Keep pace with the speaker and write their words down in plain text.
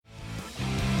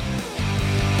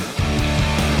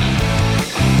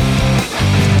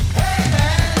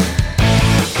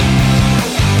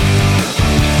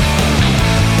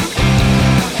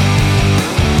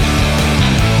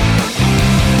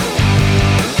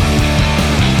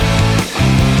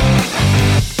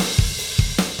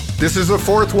This is the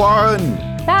fourth one.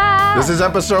 This is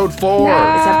episode 4.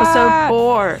 It's episode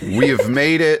 4. We have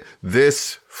made it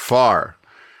this far.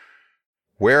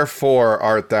 Wherefore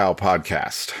art thou,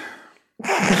 podcast?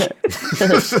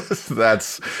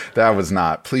 that was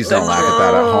not. Please don't laugh at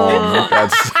that at home.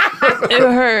 It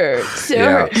hurts. It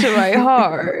hurts in my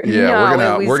heart. Yeah,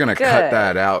 no, we're gonna cut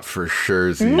that out for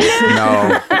sure.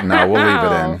 No, we'll leave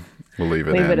it in. We'll leave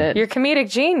it in. You're comedic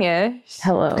genius.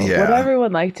 Hello. Yeah. Would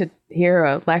everyone like to hear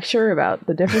a lecture about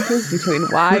the differences between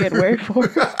why and wherefore?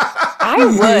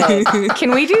 I would.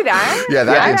 Can we do that? Yeah,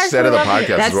 that instead of the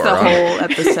podcast. That's the whole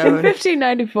episode. In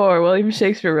 1594, William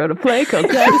Shakespeare wrote a play called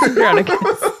Titus Andronicus.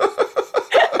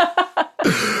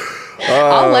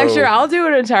 I'll do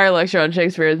an entire lecture on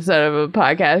Shakespeare instead of a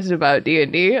podcast about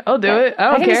D&D. I'll do it.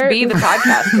 I don't care. Just be the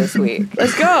podcast this week.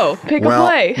 Let's go. Pick a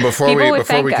play. Before we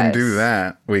can do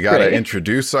that, we got to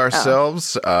introduce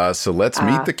ourselves. So let's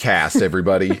meet the cast,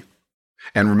 everybody.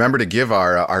 And remember to give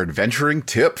our adventuring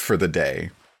tip for the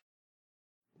day.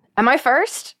 Am I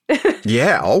first?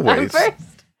 Yeah, always. I'm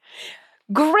first.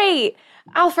 Great.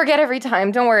 I'll forget every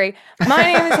time. Don't worry. My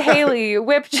name is Haley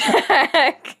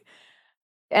Whipjack.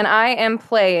 And I am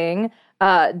playing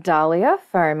Dahlia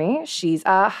Fermi. She's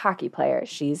a hockey player.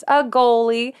 She's a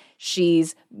goalie.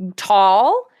 She's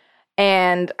tall.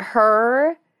 And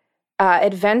her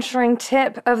adventuring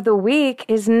tip of the week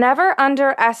is never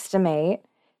underestimate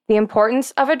the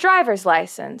importance of a driver's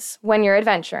license when you're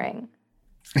adventuring.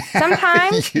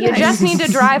 Sometimes you just need to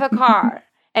drive a car.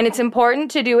 And it's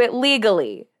important to do it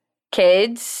legally.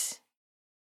 Kids.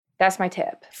 That's my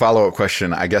tip. Follow-up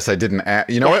question. I guess I didn't ask.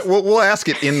 You know what? We'll ask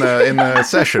it in the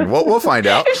session. We'll find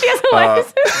out. If she has a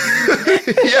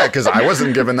license. Yeah, because I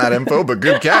wasn't given that info, but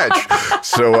good catch.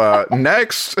 So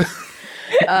next.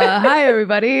 Hi,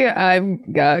 everybody. I'm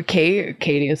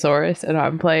Katiosaurus, and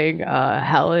I'm playing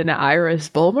Helen Iris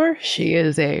Bulmer. She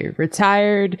is a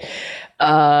retired...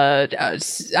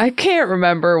 I can't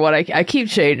remember what I keep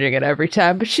changing it every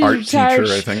time, but she's retired.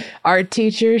 Teacher, I think. Art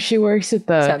teacher. She works at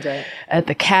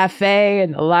the cafe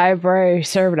and the library,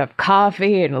 serving up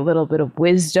coffee and a little bit of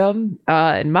wisdom.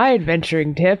 And my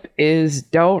adventuring tip is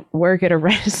don't work at a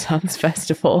Renaissance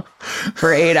festival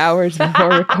for 8 hours before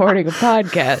recording a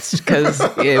podcast, because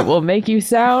it will make you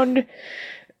sound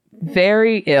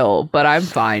very ill. But I'm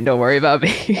fine. Don't worry about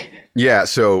me. Yeah,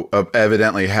 so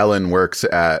evidently Helen works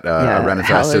at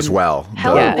Renfest as well.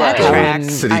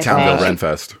 City Townville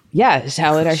Renfest. Yeah,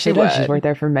 Helen actually does. She's worked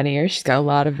there for many years. She's got a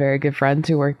lot of very good friends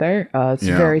who work there. It's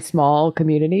a very small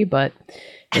community, but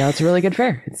it's a really good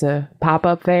fair. It's a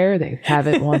pop-up fair. They have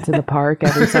it once in the park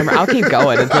every summer. I'll keep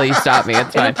going until you stop me.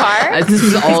 It's fine. This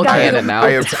is all canon now.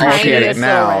 I appreciate it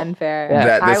now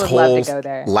that this whole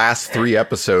last 3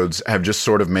 episodes have just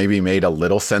sort of maybe made a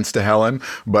little sense to Helen.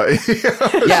 But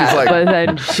but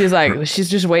then she's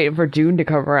just waiting for June to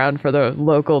come around for the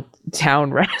local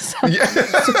town Renaissance.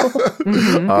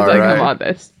 Come on,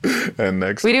 this. And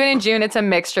next, we do it in June. It's a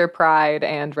mixture, Pride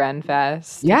and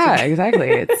Renfest. Yeah, exactly.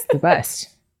 It's the best.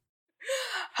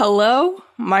 Hello,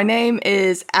 my name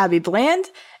is Abby Bland,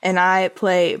 and I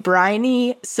play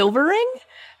Bryony Silvering,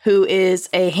 who is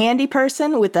a handy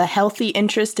person with a healthy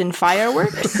interest in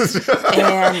fireworks.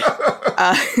 And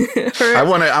I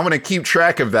want to keep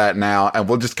track of that now, and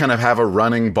we'll just kind of have a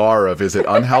running bar of, is it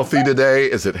unhealthy today?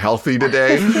 Is it healthy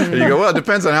today? And you go, well, it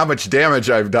depends on how much damage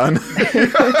I've done.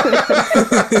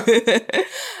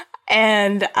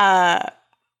 And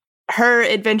her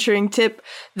adventuring tip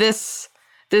this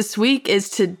week is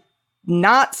to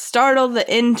not startle the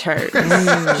interns.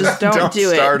 Just don't do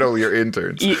it. Don't startle your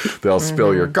interns. They'll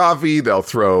spill your coffee. They'll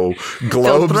throw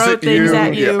globes at you.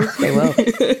 Yeah. They will.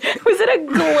 Was it a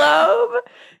globe?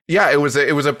 Yeah, it was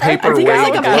a paperweight I think it was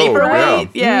like a globe.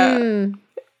 paperweight. Yeah.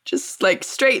 Just like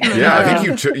straight in the I think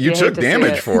you took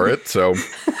damage for it. So.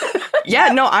 Yeah,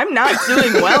 no, I'm not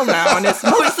doing well now, and it's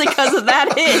mostly because of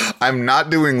that hit. I'm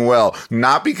not doing well,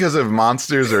 not because of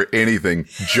monsters or anything,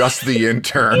 just the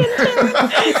intern.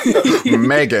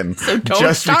 Megan, so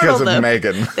just because of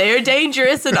Megan. They are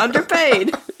dangerous and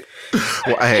underpaid.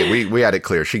 Well, hey, we had it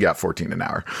clear. She got $14 an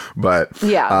hour, but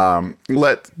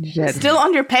still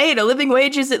underpaid. A living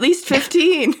wage is at least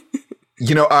 $15.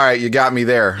 All right, you got me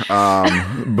there.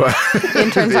 But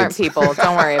interns aren't people.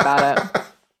 Don't worry about it.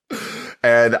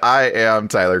 And I am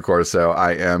Tyler Corso.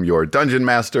 I am your dungeon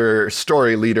master,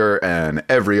 story leader, and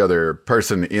every other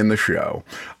person in the show.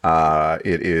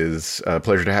 It is a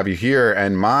pleasure to have you here.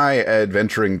 And my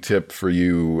adventuring tip for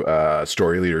you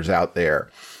story leaders out there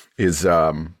is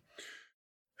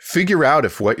figure out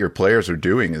if what your players are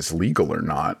doing is legal or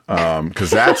not. Because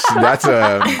that's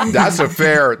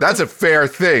a fair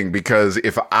thing. Because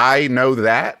if I know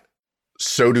that,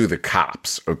 so do the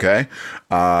cops. Okay,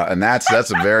 and that's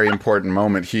a very important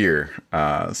moment here.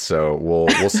 So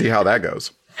we'll see how that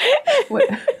goes.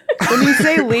 When you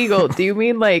say legal, do you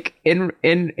mean like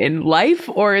in life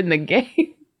or in the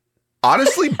game?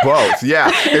 Honestly, both.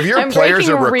 Yeah. If your players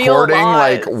are recording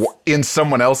like in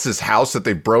someone else's house that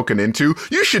they've broken into,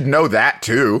 you should know that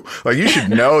too. Like you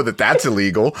should know that that's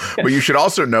illegal, but you should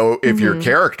also know if your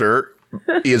character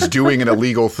is doing an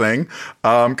illegal thing,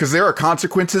 because there are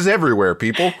consequences everywhere,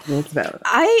 people.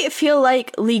 I feel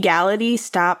like legality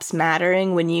stops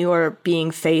mattering when you are being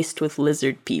faced with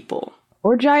lizard people.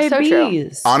 Or giant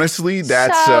bees. True. Honestly,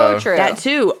 that's true. That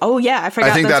too. Oh yeah, I forgot.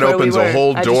 I think that opens a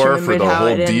whole door for the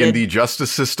whole D&D D&D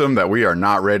justice system that we are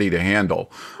not ready to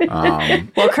handle.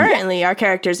 Well, currently our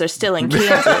characters are still in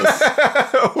Kansas.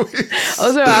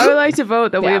 Also, I would like to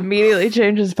vote that we immediately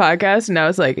change this podcast. And now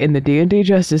it's like in the D&D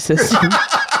justice system,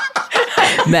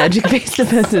 magic-based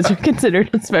offenses are considered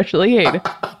especially heinous.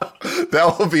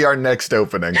 That will be our next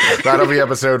opening. That'll be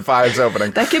episode 5's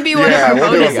opening. That could be one of our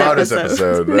bonus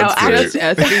episode. No, just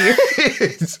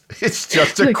it's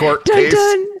just a court case.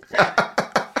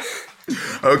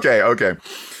 Okay.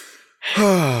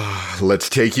 Let's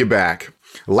take you back.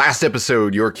 Last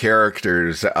episode, your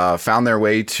characters found their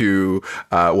way to,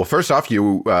 well, first off,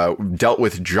 you dealt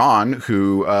with John,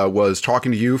 who was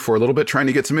talking to you for a little bit, trying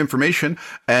to get some information,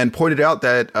 and pointed out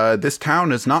that this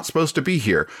town is not supposed to be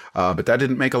here. But that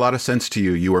didn't make a lot of sense to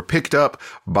you. You were picked up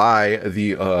by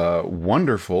the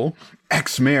wonderful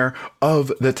ex-mayor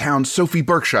of the town, Sophie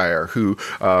Berkshire, who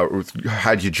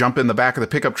had you jump in the back of the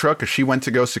pickup truck as she went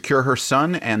to go secure her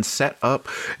son and set up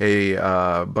a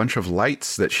bunch of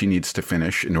lights that she needs to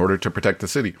finish in order to protect the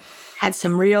city. Had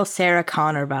some real Sarah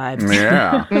Connor vibes.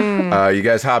 Yeah. You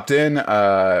guys hopped in,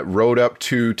 rode up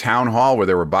to town hall where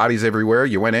there were bodies everywhere.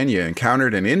 You went in, you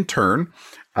encountered an intern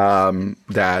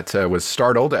that was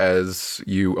startled as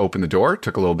you opened the door,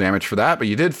 took a little damage for that, but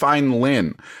you did find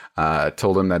Lynn.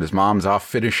 Told him that his mom's off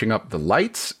finishing up the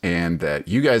lights and that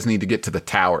you guys need to get to the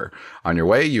tower. On your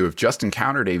way, you have just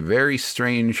encountered a very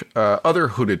strange other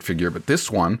hooded figure, but this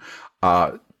one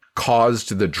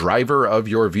caused the driver of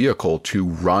your vehicle to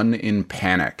run in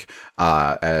panic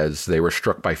as they were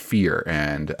struck by fear,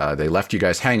 and they left you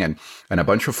guys hanging, and a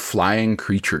bunch of flying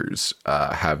creatures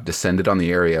have descended on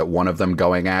the area, one of them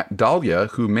going at Dahlia,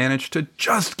 who managed to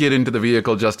just get into the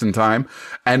vehicle just in time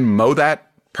and mow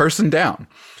that person down.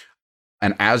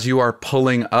 And as you are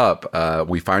pulling up,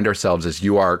 we find ourselves as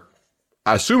you are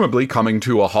assumably coming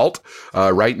to a halt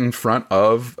right in front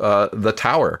of the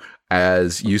tower,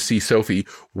 as you see Sophie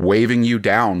waving you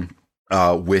down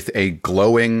with a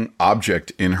glowing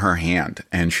object in her hand,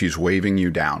 and she's waving you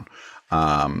down.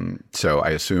 So I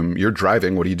assume you're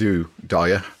driving. What do you do,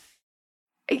 Dahlia?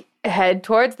 Head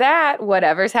towards that.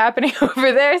 Whatever's happening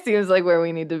over there seems like where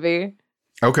we need to be.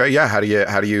 Okay, yeah. How do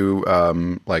you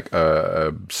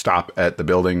stop at the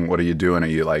building? What are you doing? Are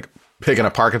you like picking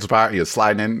a parking spot? Are you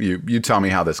sliding in? You tell me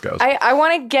how this goes. I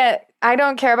want to get. I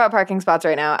don't care about parking spots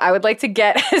right now. I would like to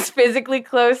get as physically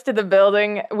close to the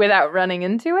building without running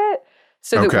into it,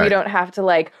 so that we don't have to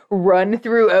like run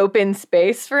through open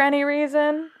space for any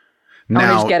reason.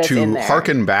 Now, to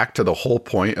harken back to the whole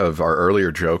point of our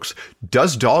earlier jokes,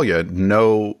 does Dahlia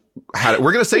know how to,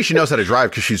 we're going to say she knows how to drive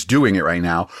because she's doing it right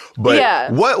now,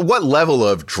 but what level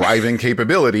of driving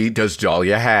capability does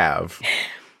Dahlia have?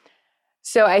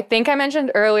 So I think I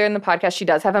mentioned earlier in the podcast she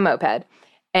does have a moped.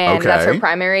 And that's her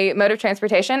primary mode of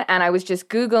transportation. And I was just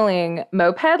Googling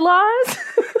moped laws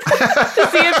to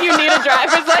see if you need a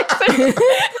driver's license.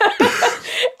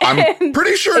 I'm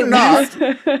pretty sure not.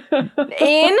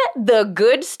 In the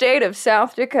good state of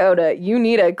South Dakota, you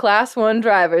need a class 1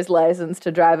 driver's license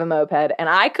to drive a moped. And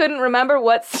I couldn't remember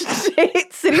what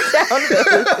state, city, town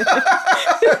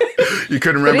You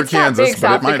couldn't remember Kansas,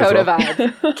 but it might as well.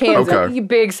 Vibes. Kansas,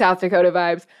 big South Dakota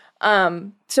vibes.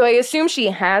 So I assume she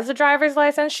has a driver's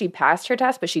license. She passed her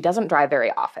test, but she doesn't drive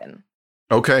very often.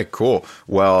 Okay, cool.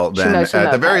 Well, then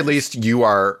at the very least, you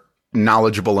are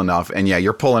knowledgeable enough. And yeah,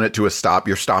 you're pulling it to a stop.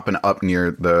 You're stopping up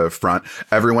near the front.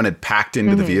 Everyone had packed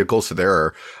into the vehicle. So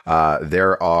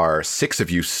there are 6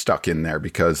 of you stuck in there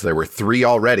because there were 3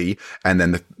 already. And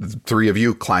then the 3 of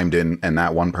you climbed in and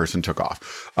that one person took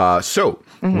off.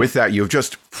 With that, you've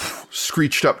just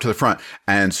screeched up to the front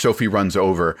and Sophie runs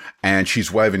over and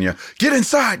she's waving you. Get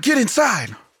inside. Get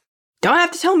inside. Don't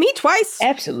have to tell me twice.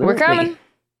 Absolutely. We're coming.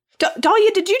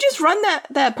 Dahlia, did you just run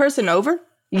that person over?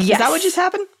 Yes. Is that what just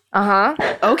happened?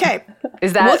 Uh-huh. Okay.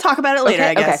 Is that? We'll talk about it later,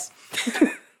 I guess.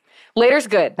 Okay. Later's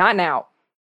good, not now.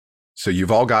 So you've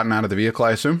all gotten out of the vehicle,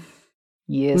 I assume?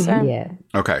 Yes, sir. Yeah.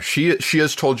 Okay. She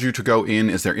has told you to go in.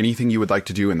 Is there anything you would like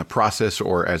to do in the process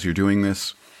or as you're doing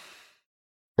this?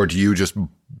 Or do you just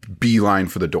beeline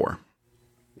for the door?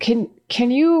 Can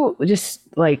you just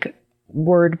like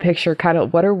word picture kind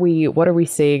of what are we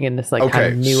seeing in this like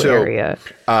kind of new area?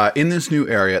 In this new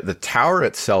area, the tower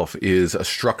itself is a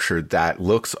structure that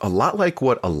looks a lot like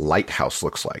what a lighthouse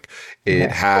looks like.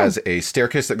 It has a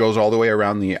staircase that goes all the way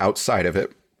around the outside of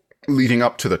it, leading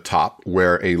up to the top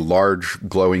where a large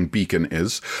glowing beacon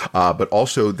is. But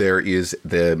also there is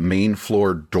the main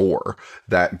floor door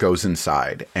that goes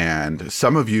inside. And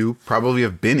some of you probably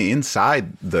have been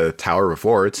inside the tower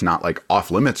before. It's not like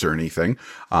off limits or anything.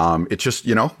 It's just,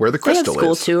 where the crystal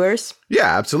school is. Tours.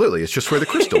 Yeah, absolutely. It's just where the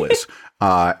crystal is.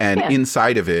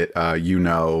 Inside of it,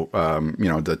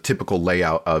 the typical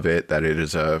layout of it, that it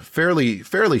is a fairly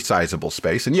sizable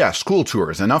space. And yeah, school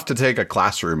tours, enough to take a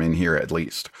classroom in here at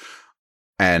least.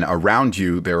 And around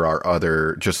you, there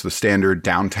are just the standard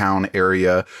downtown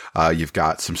area. You've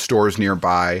got some stores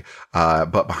nearby.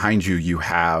 But behind you, you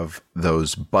have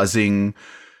those buzzing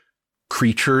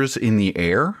creatures in the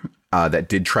air that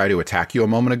did try to attack you a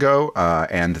moment ago.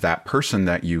 And that person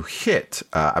that you hit,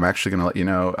 I'm actually going to let you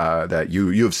know that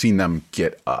you have seen them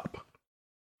get up.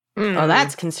 Oh,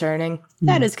 that's concerning.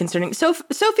 That is concerning. Sophie,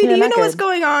 do you know what's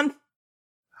going on?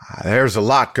 There's a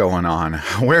lot going on.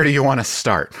 Where do you want to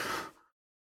start?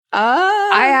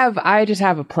 I just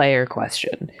have a player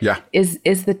question. Yeah.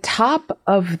 Is the top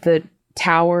of the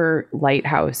tower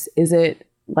lighthouse, is it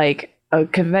like a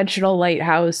conventional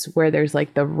lighthouse where there's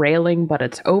like the railing but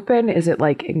it's open? Is it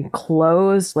like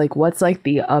enclosed? Like what's like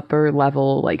the upper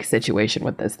level like situation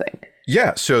with this thing?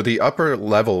 Yeah, so the upper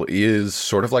level is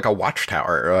sort of like a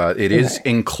watchtower. It is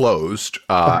enclosed,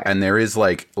 and there is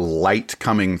like light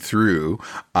coming through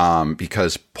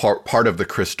because part of the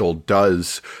crystal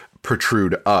does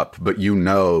protrude up, but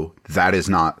that is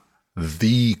not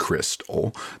the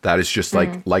crystal. That is just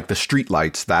like the street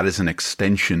lights. That is an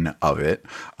extension of it.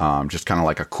 Just kind of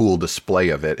like a cool display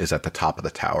of it is at the top of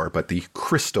the tower, but the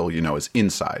crystal, is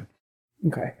inside.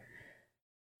 Okay.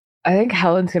 I think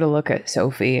Helen's going to look at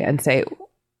Sophie and say,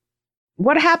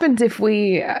 what happens if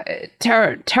we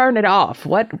turn it off?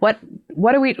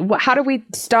 How do we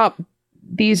stop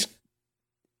these?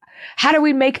 How do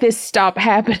we make this stop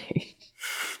happening?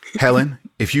 Helen,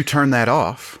 if you turn that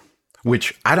off,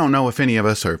 which I don't know if any of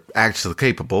us are actually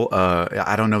capable,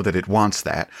 I don't know that it wants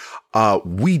that,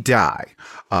 we die.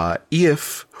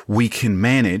 If we can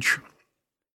manage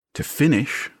to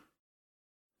finish,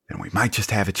 then we might just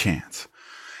have a chance.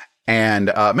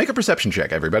 And make a perception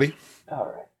check, everybody.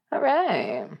 All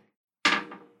right.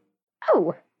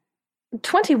 Oh,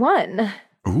 21.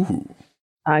 Ooh.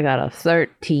 I got a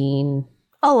 13.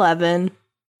 11.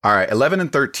 All right, 11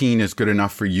 and 13 is good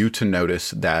enough for you to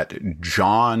notice that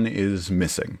John is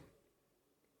missing.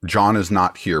 John is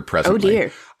not here presently. Oh,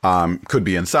 dear. Could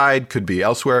be inside, could be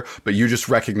elsewhere, but you just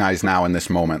recognize now in this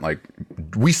moment, like,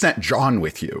 we sent John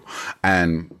with you,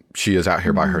 and she is out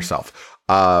here by herself.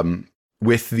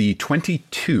 With the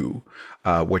 22,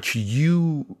 what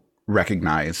you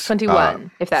recognize...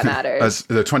 21, if that matters.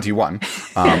 The 21.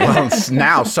 Well,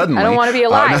 now, suddenly... I don't want to be a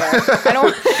liar. I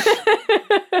don't...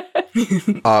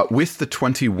 With the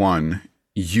 21,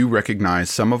 you recognize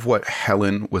some of what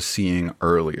Helen was seeing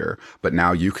earlier, but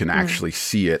now you can actually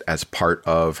see it as part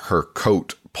of her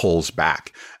coat pulls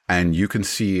back, and you can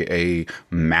see a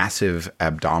massive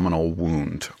abdominal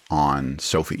wound on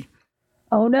Sophie.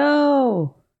 Oh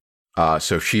no!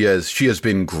 So she has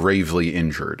been gravely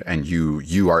injured, and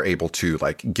you are able to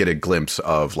like get a glimpse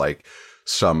of like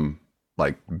some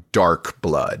like dark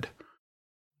blood.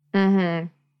 Mm-hmm.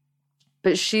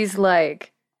 But she's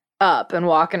like up and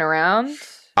walking around. She's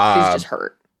just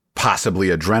hurt. Possibly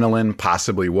adrenaline,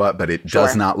 possibly what, but it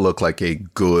does not look like a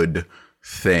good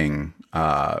thing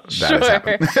that has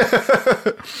happened.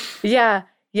 Yeah.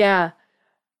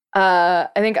 I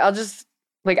think I'll just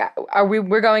like,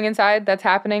 we're going inside? That's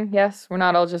happening? Yes, we're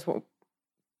not all just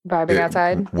vibing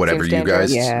outside. Whatever you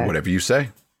guys, whatever you say.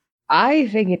 I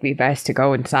think it'd be best to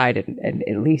go inside and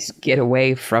at least get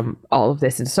away from all of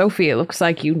this. And Sophie, it looks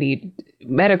like you need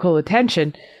medical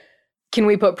attention. Can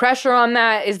we put pressure on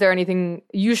that? Is there anything?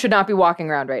 You should not be walking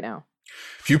around right now.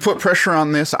 If you put pressure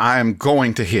on this, I am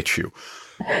going to hit you.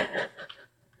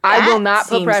 I will not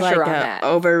put pressure on that.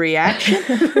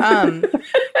 Overreaction.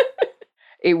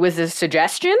 It was a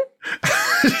suggestion.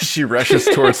 She rushes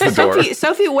towards the door.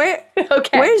 Sophie,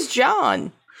 where's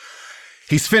John?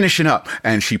 He's finishing up,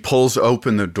 and she pulls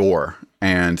open the door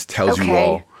and tells you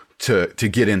all to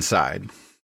get inside.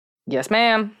 Yes,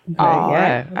 ma'am.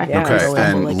 Yeah. Okay,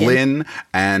 and Lynn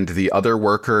and the other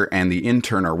worker and the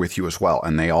intern are with you as well,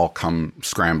 and they all come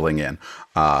scrambling in.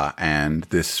 And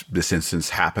this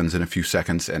instance happens in a few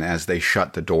seconds, and as they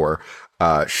shut the door,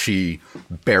 she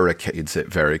barricades it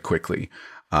very quickly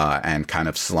and kind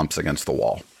of slumps against the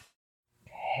wall.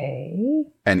 Hey.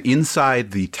 And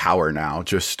inside the tower now,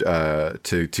 just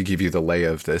to give you the lay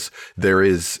of this, there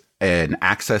is an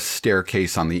access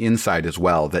staircase on the inside as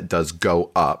well that does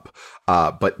go up.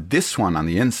 But this one on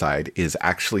the inside is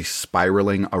actually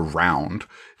spiraling around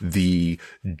the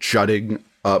jutting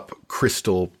up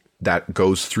crystal that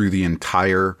goes through the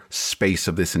entire space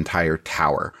of this entire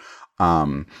tower.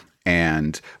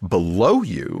 And below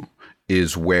you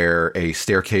is where a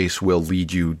staircase will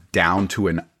lead you down to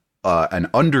an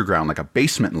underground, like a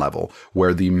basement level,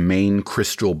 where the main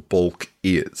crystal bulk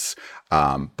is.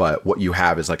 But what you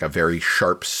have is like a very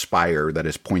sharp spire that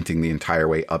is pointing the entire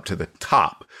way up to the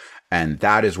top. And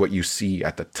that is what you see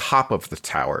at the top of the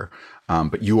tower.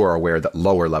 But you are aware that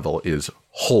lower level is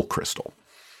whole crystal.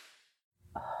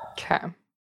 Okay.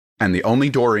 And the only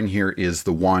door in here is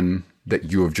the one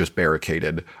that you have just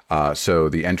barricaded. So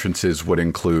the entrances would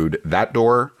include that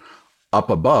door up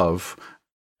above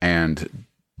and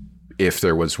if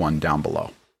there was one down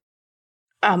below.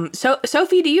 So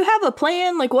Sophie, do you have a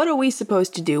plan? Like, what are we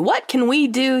supposed to do? What can we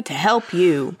do to help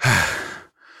you?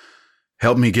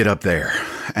 Help me get up there.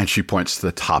 And she points to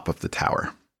the top of the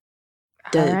tower.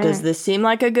 Does this seem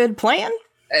like a good plan?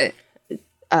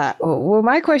 Well,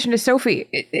 my question is,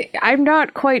 Sophie, I'm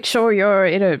not quite sure you're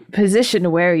in a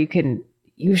position where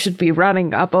you should be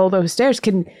running up all those stairs.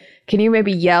 Can you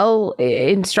maybe yell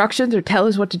instructions or tell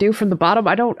us what to do from the bottom?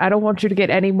 I don't want you to get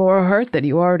any more hurt than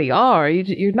you already are.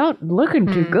 You're not looking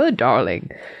too good, darling.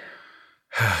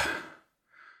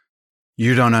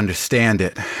 You don't understand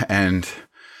it, and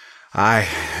I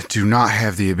do not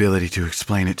have the ability to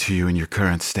explain it to you in your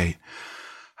current state.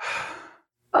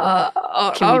 Can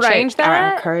we change that?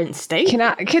 Our current state?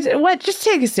 What? Just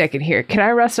take a second here. Can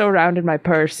I rustle around in my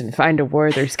purse and find a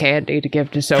Werther's candy to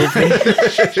give to Sophie?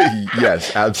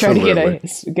 Yes, absolutely. Try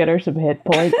to get her some hit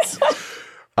points.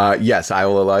 Yes, I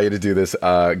will allow you to do this.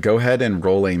 Go ahead and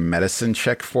roll a medicine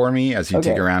check for me as you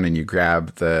dig around and you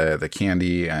grab the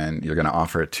candy and you're going to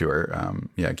offer it to her.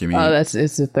 Give me. Oh, it's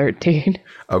a 13.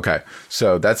 Okay,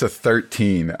 so that's a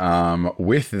 13.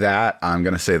 With that, I'm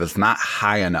going to say that's not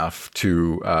high enough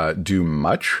to do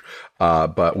much.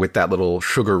 But with that little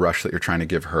sugar rush that you're trying to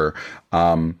give her,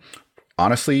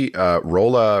 honestly,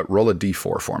 roll a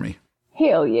D4 for me.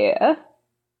 Hell yeah!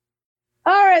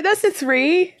 All right, that's a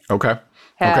 3. Okay.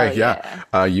 Hell okay,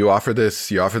 yeah. You offer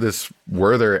this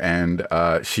Werther, and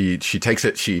she takes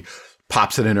it. She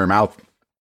pops it in her mouth.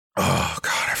 Oh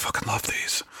God, I fucking love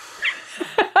these.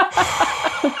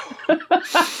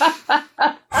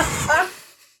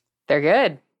 They're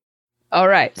good. All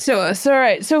right, so all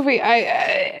right, Sophie.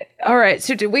 All right.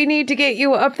 So do we need to get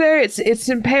you up there? It's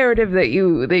imperative that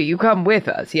you come with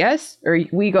us. Yes, or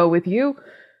we go with you.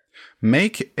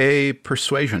 Make a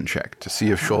persuasion check to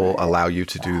see if she'll allow you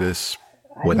to do this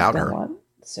without her. I want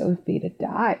Sophie to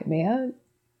die, man.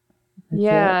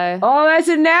 Yeah. Oh, that's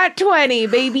a nat 20,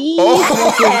 baby.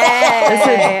 Oh.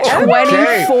 That's a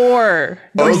 24.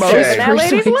 Okay. That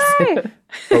lady's life.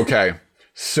 Okay,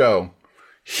 so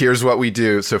here's what we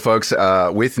do. So, folks,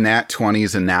 with nat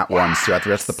 20s and nat 1s throughout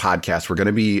the rest of the podcast, we're going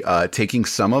to be taking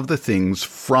some of the things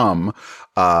from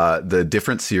the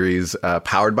different series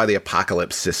powered by the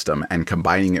Apocalypse system and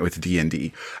combining it with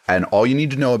D&D. And all you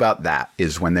need to know about that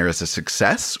is when there is a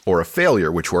success or a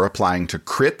failure, which we're applying to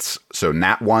crits, so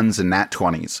nat 1s and nat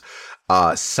 20s,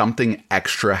 something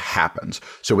extra happens.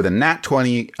 So with a nat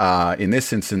 20, in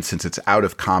this instance, since it's out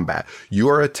of combat, you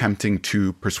are attempting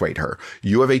to persuade her.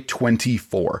 You have a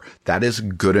 24. That is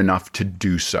good enough to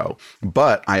do so.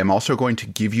 But I am also going to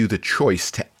give you the choice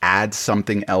to add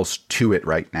something else to it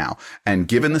right now. And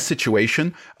given the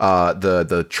situation,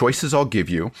 the choices I'll give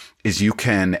you is you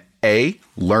can A,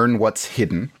 learn what's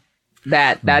hidden.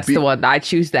 That's the one. I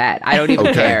choose that. I don't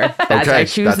even care. I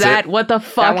choose that. What the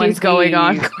fuck is going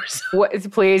on?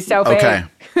 What, please, Sophie. Okay.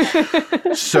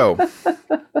 So,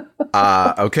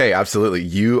 okay, absolutely.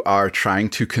 You are trying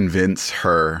to convince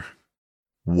her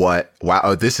what? Wow.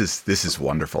 Oh, this is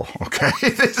wonderful. Okay.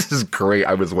 This is great.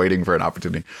 I was waiting for an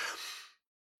opportunity.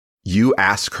 You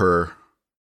ask her,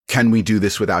 can we do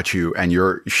this without you? And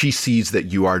she sees that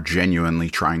you are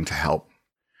genuinely trying to help.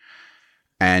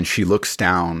 And she looks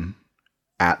down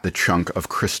at the chunk of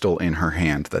crystal in her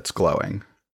hand that's glowing.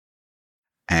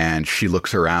 And she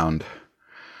looks around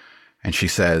and she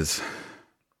says,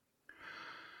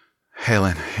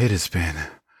 Helen,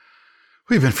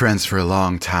 we've been friends for a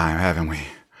long time, haven't we?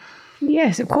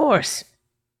 Yes, of course.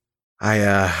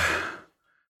 I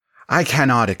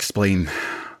cannot explain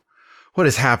what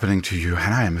is happening to you,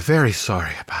 and I am very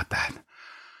sorry about that.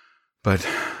 But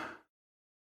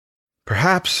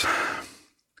perhaps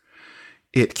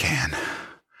It can.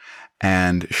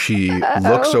 And she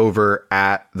looks over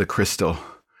at the crystal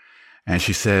and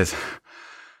she says,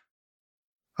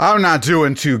 I'm not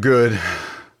doing too good.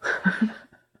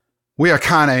 We are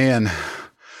kind of in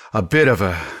a bit of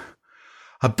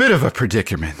a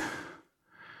predicament.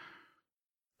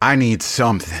 I need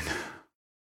something.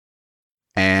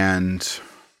 And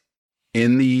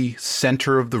in the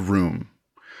center of the room,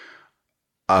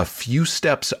 a few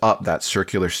steps up that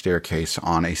circular staircase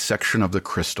on a section of the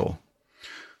crystal,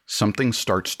 something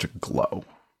starts to glow.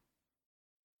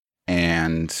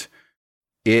 And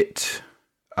it,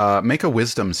 make a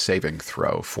wisdom saving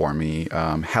throw for me,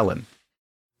 Helen.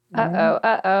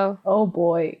 Uh-oh. Oh,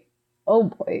 boy. Oh,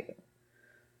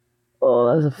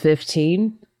 that was a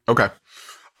 15. Okay.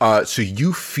 So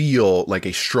you feel like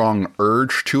a strong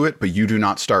urge to it, but you do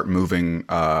not start moving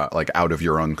like out of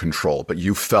your own control. But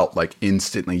you felt like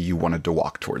instantly you wanted to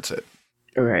walk towards it.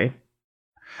 Okay.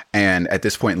 And at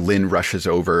this point, Lynn rushes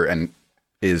over and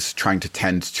is trying to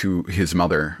tend to his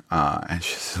mother. And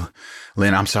she says,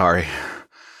 Lynn, I'm sorry.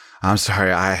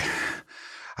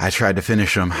 I tried to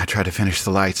finish them. I tried to finish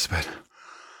the lights, but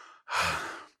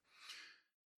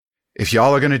if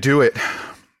y'all are going to do it,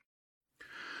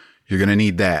 you're going to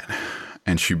need that.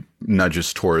 And she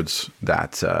nudges towards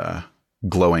that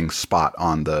glowing spot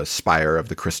on the spire of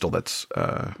the crystal that's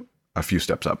a few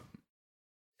steps up.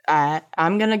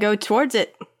 I'm going to go towards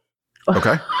it.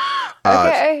 Okay.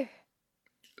 Okay.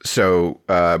 So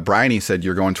Bryony said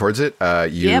you're going towards it.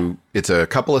 Yep. It's a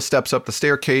couple of steps up the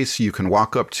staircase. You can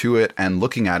walk up to it, and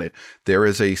looking at it, there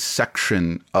is a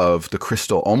section of the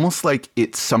crystal, almost like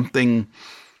it's something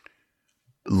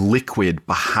liquid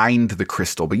behind the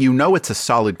crystal, but you know it's a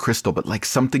solid crystal, but like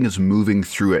something is moving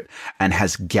through it and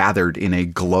has gathered in a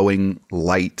glowing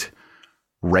light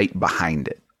right behind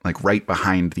it, like right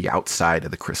behind the outside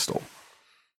of the crystal,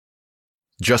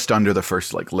 just under the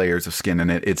first like layers of skin.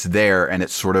 And it's there, and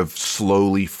it's sort of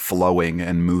slowly flowing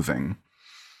and moving.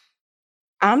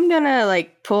 I'm gonna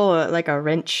like pull a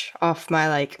wrench off my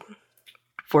like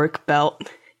work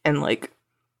belt and like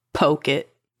poke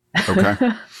it. Okay.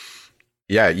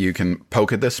 Yeah, you can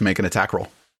poke at this, make an attack roll.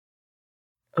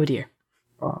 Oh dear.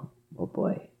 Oh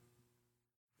boy.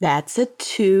 That's a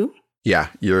 2. Yeah,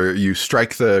 you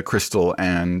strike the crystal,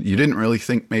 and you didn't really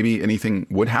think maybe anything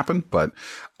would happen, but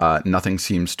nothing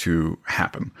seems to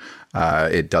happen.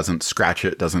 It doesn't scratch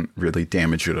it, doesn't really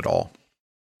damage it at all.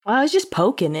 Well, I was just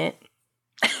poking it.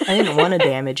 I didn't want to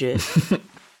damage it.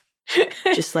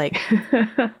 Just like,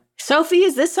 Sophie,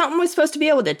 is this something we're supposed to be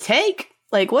able to take?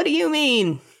 Like, what do you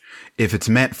mean? If it's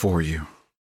meant for you.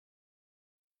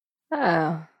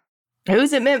 Oh.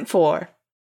 Who's it meant for?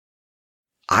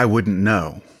 I wouldn't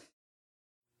know.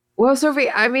 Well, Sophie,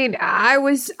 I mean, I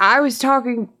was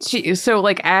talking to you. So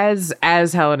like as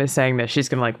Helen is saying this, she's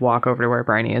gonna like walk over to where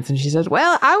Bryony is, and she says,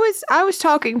 well, I was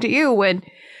talking to you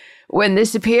when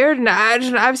this appeared, and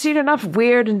I've seen enough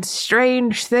weird and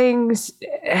strange things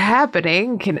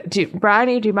happening.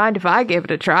 Bryony, do you mind if I give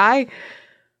it a try?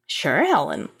 Sure,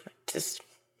 Helen.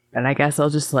 And I guess I'll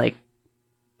just like,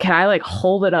 can I like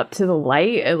hold it up to the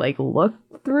light and like look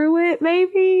through it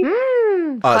maybe?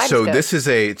 So this is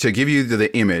to give you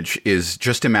the image is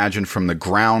just imagine from the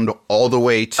ground all the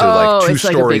way to like 2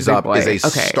 stories big up boy. is a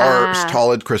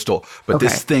solid crystal. But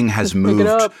this thing has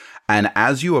moved. And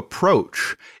as you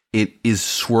approach, it is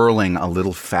swirling a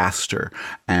little faster,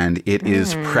 and it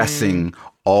is pressing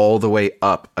all the way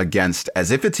up against,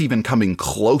 as if it's even coming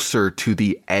closer to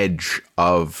the edge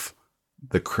of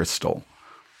the crystal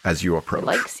as you approach. It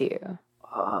likes you.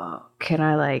 Can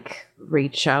I like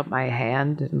reach out my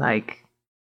hand and like,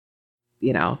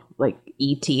 you know, like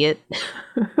ET it?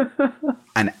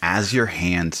 And as your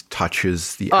hand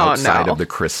touches the outside of the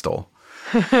crystal,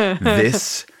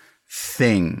 this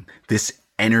thing, this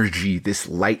energy, this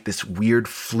light, this weird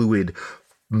fluid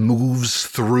moves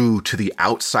through to the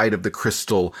outside of the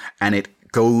crystal, and it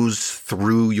goes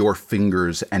through your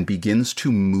fingers and begins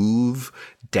to move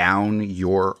down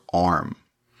your arm.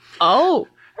 Oh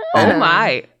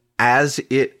my. As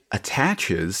it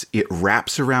attaches, it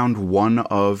wraps around one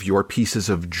of your pieces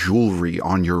of jewelry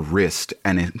on your wrist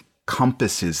and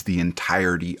encompasses the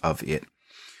entirety of it.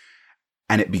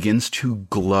 And it begins to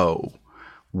glow.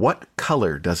 What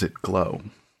color does it glow?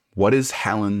 What is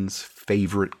Helen's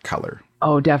favorite color?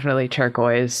 Oh, definitely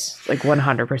turquoise. Like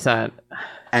 100%.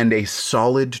 And a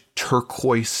solid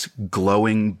turquoise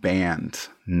glowing band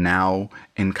now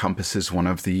encompasses one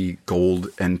of the gold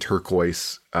and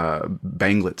turquoise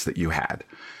banglets that you had.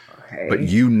 Okay. But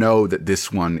you know that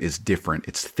this one is different.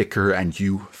 It's thicker, and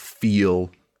you feel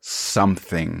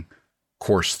something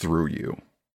course through you.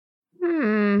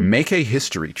 Make a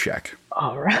history check.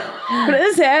 All right. What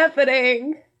is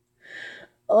happening?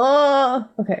 Oh,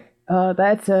 okay.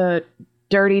 That's a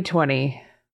dirty 20.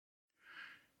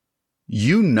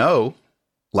 You know,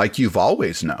 like you've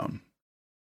always known,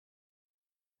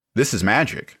 this is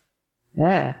magic.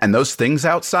 Yeah. And those things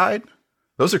outside,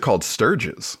 those are called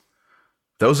sturges.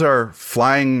 Those are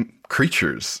flying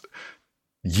creatures.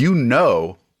 You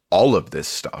know all of this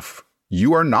stuff.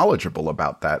 You are knowledgeable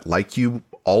about that, like you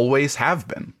always have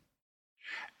been.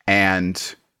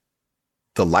 And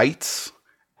the lights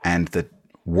and the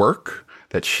work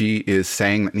that she is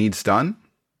saying that needs done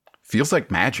feels like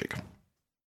magic.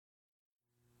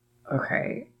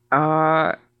 Okay.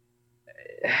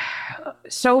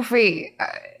 Sophie,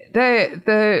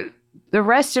 the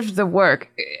rest of the work,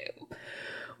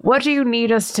 what do you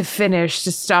need us to finish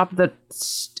to stop the,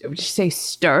 would you say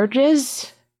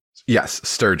sturges? Yes,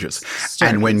 sturges.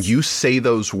 And when you say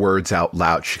those words out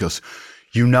loud, she goes,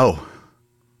 you know.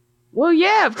 Well,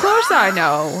 yeah, of course I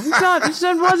know. The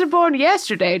son wasn't born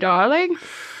yesterday, darling.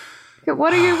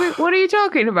 What are you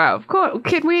talking about? Of course,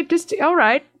 can we just, all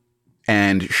right.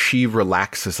 And she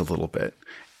relaxes a little bit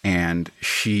and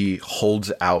she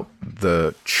holds out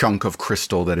the chunk of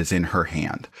crystal that is in her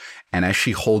hand. And as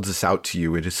she holds this out to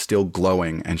you, it is still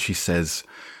glowing. And she says,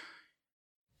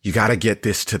 you got to get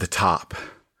this to the top.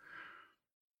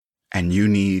 And you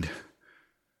need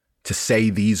to say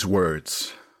these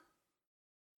words.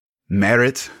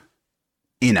 Merit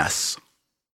in us.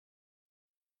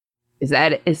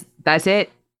 That's it?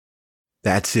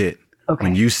 That's it. Okay.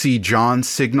 When you see John's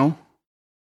signal,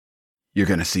 you're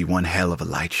going to see one hell of a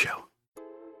light show.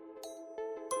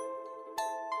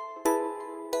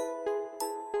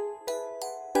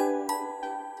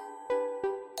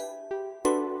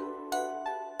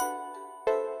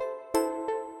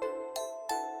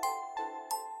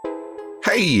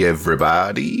 Hey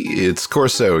everybody, it's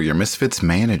Corso, your Misfits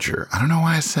manager. I don't know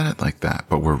why I said it like that,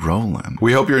 but we're rolling.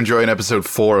 We hope you're enjoying episode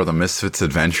 4 of the Misfits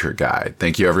Adventure Guide.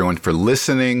 Thank you everyone for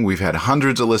listening. We've had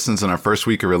hundreds of listens in our first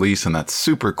week of release, and that's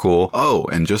super cool. Oh,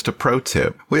 and just a pro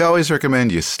tip. We always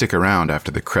recommend you stick around after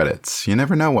the credits. You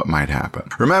never know what might happen.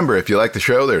 Remember, if you like the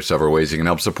show, there are several ways you can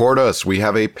help support us. We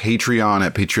have a Patreon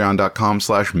at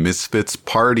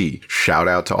patreon.com/misfitsparty. Shout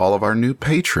out to all of our new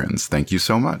patrons. Thank you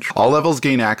so much. All levels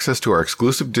gain access to our exclusive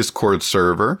Discord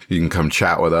server. You can come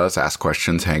chat with us, ask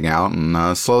questions, hang out,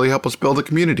 and slowly help us build a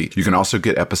community. You can also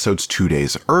get episodes 2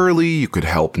 days early. You could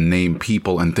help name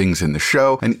people and things in the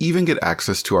show, and even get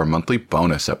access to our monthly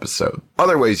bonus episode.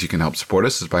 Other ways you can help support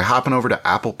us is by hopping over to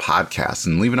Apple Podcasts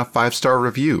and leaving a 5-star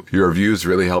review. Your reviews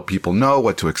really help people know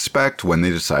what to expect when they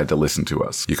decide to listen to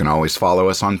us. You can always follow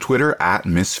us on Twitter at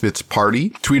Misfits Party.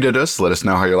 Tweet at us, let us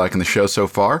know how you're liking the show so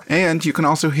far, and you can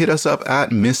also hit us up at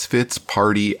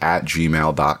misfitsparty@gmail.com.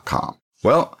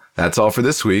 Well, that's all for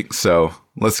this week, so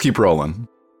let's keep rolling.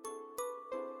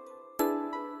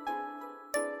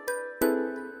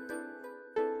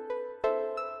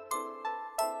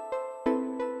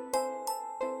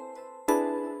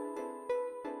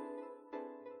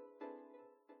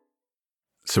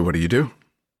 So what do you do?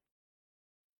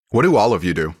 What do all of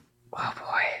you do? Oh boy.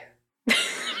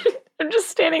 I'm just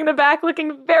standing in the back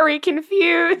looking very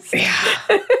confused. Yeah.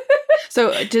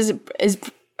 So is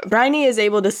Bryony is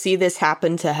able to see this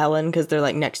happen to Helen because they're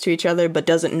like next to each other, but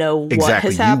doesn't know what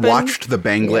has happened? You watched the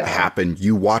banglet happen.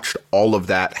 You watched all of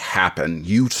that happen.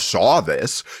 You saw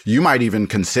this. You might even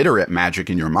consider it magic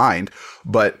in your mind,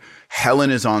 but Helen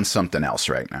is on something else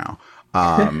right now.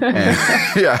 And and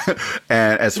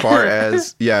as far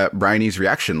as Bryony's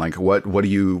reaction, like what do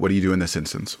you do in this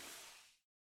instance?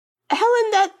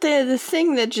 Helen, that the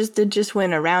thing that just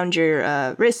went around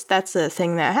your wrist, that's a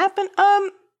thing that happened.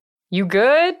 You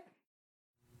good?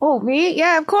 Oh, me?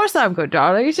 Yeah, of course I'm good,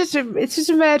 darling. It's just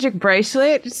a magic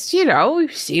bracelet. It's,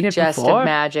 we've seen it just before. Just a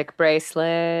magic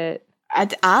bracelet.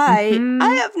 I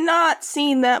have not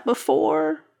seen that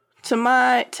before. To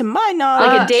my knowledge.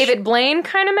 Like a David Blaine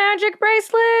kind of magic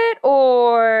bracelet,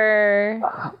 or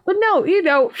but no,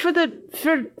 can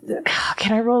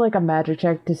I roll like a magic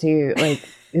check to see like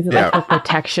is it like for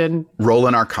protection? Roll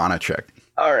an Arcana check.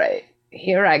 All right,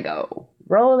 here I go.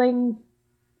 Rolling.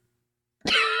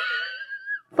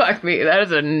 Fuck me, that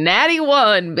is a natty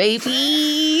 1,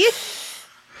 baby.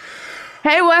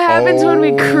 Hey, what happens when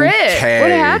we crit?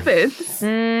 What happens?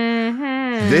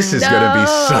 Mm-hmm. This is going to be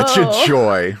such a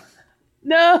joy.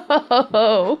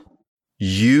 No.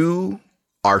 You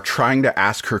are trying to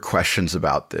ask her questions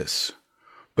about this,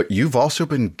 but you've also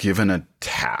been given a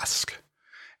task.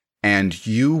 And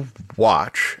you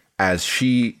watch as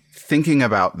she, thinking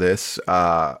about this,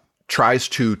 tries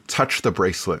to touch the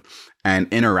bracelet and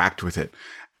interact with it.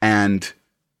 And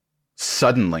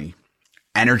suddenly,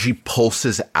 energy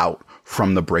pulses out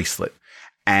from the bracelet,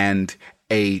 and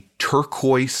a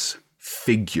turquoise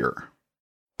figure,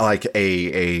 like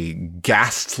a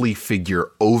ghastly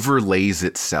figure, overlays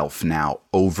itself now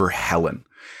over Helen.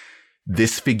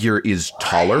 This figure is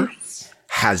taller,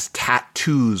 has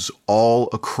tattoos all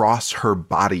across her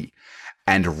body,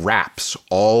 and wraps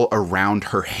all around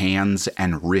her hands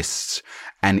and wrists,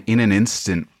 and in an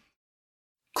instant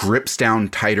grips down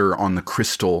tighter on the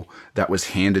crystal that was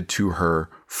handed to her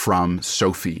from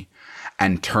Sophie,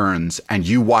 and turns, and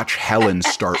you watch Helen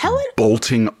start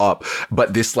bolting up,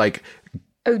 but this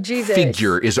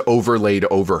figure is overlaid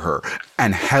over her,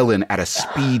 and Helen, at a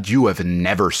speed you have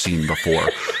never seen before,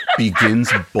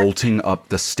 begins bolting up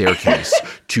the staircase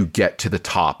to get to the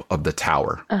top of the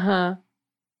tower.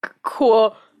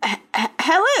 Cool.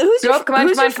 Helen, who's your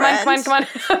friend? Come on.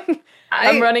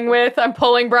 I'm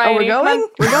pulling Brian. Oh, we're going?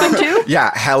 We're going too?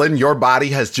 Yeah, Helen, your body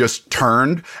has just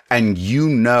turned, and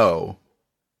you've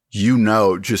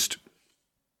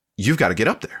got to get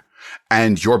up there.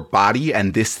 And your body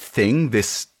and this thing,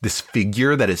 this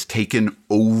figure that is taken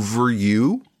over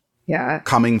you,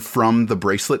 coming from the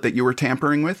bracelet that you were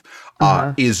tampering with,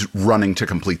 is running to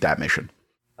complete that mission.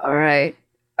 All right.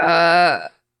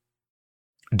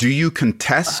 Do you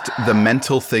contest the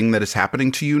mental thing that is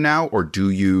happening to you now, or do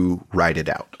you write it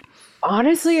out?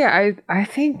 Honestly, I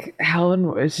think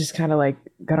Helen was just kind of like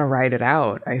gonna write it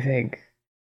out, I think.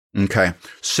 Okay.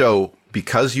 So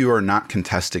because you are not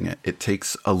contesting it, it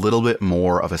takes a little bit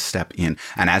more of a step in.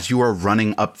 And as you are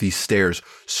running up these stairs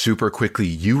super quickly,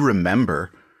 you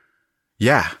remember,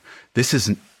 this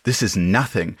is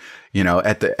nothing. You know,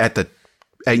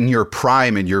 in your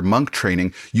prime, in your monk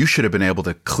training, you should have been able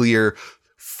to clear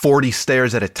 40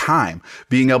 stairs at a time.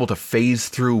 Being able to phase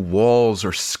through walls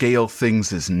or scale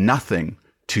things is nothing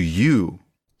to you,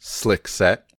 Slick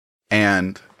Set.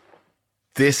 And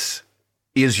this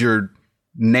is your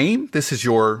name.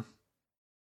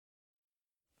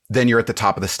 Then you're at the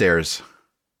top of the stairs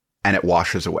and it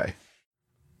washes away.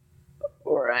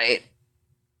 All right.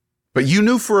 But you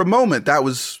knew for a moment that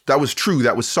was true.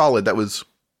 That was solid. And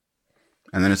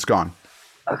then it's gone.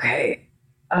 Okay.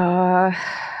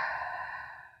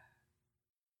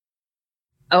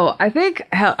 I think,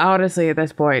 honestly, at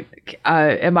this point,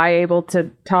 am I able to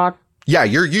talk? Yeah,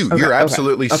 you're you. Okay, you're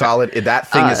absolutely solid. That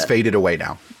thing is faded away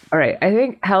now. All right. I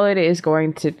think Helen is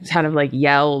going to kind of like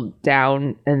yell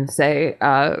down and say,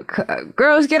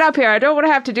 girls, get up here. I don't want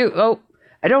to have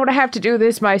to do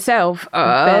this myself.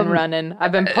 I've been running.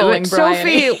 I've been pulling Brian.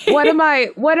 Sophie, what am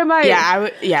I? Brian and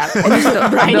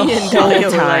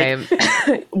Dahlia time.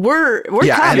 We're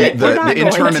and the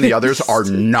intern and the others are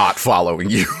not following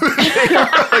you.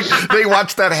 They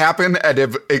watched that happen and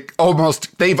they've almost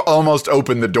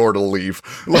opened the door to leave.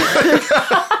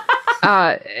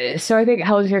 So I think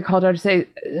Helen's gonna call down to say,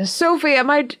 Sophie, am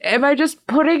I just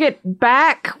putting it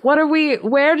back?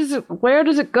 Where does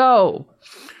it go?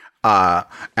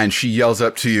 And she yells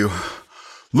up to you,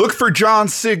 look for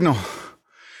John's signal.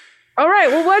 All right,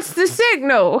 well, what's the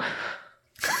signal?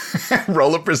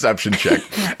 Roll a perception check.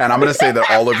 And I'm going to say that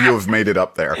all of you have made it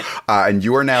up there. And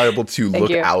you are now able to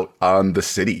look out on the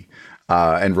city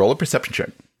and roll a perception check.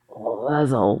 Well,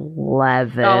 that's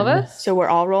 11. All of us? So we're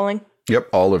all rolling? Yep,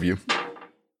 all of you.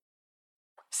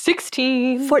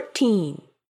 16. 14.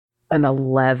 An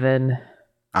 11.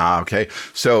 Okay.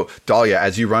 So, Dahlia,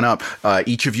 as you run up,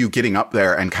 each of you getting up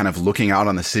there and kind of looking out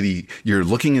on the city, you're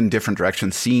looking in different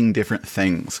directions, seeing different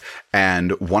things.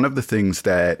 And one of the things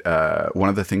that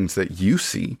you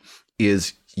see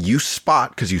is you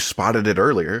spot, because you spotted it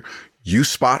earlier, you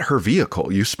spot her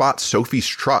vehicle. You spot Sophie's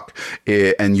truck.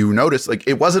 And you notice, like,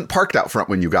 it wasn't parked out front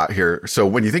when you got here. So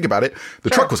when you think about it, the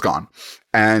truck was gone.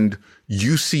 And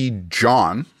you see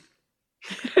John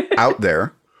out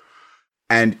there.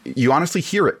 And you honestly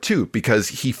hear it, too, because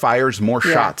he fires more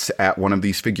shots at one of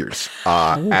these figures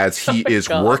as he is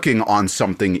working on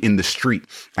something in the street.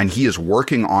 And he is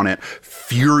working on it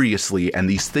furiously. And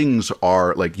these things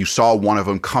are like, you saw one of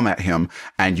them come at him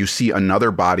and you see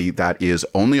another body that is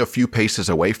only a few paces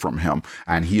away from him.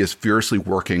 And he is furiously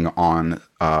working on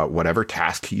whatever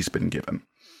task he's been given.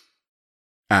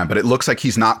 But it looks like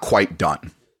he's not quite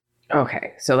done.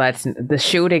 Okay, so the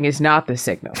shooting is not the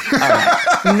signal. All right.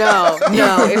 No.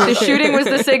 If the shooting was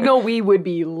the signal, we would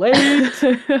be late.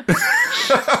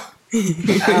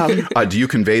 Do you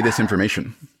convey this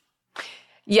information?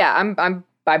 Yeah,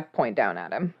 I point down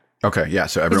at him. Okay, yeah.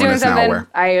 So everyone is now aware.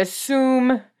 I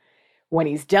assume when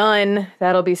he's done,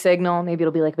 that'll be signal. Maybe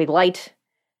it'll be like a big light.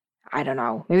 I don't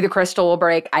know. Maybe the crystal will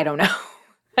break. I don't know.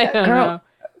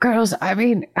 Girls, I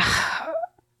mean,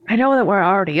 I know that we're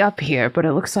already up here, but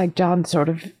it looks like John's sort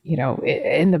of,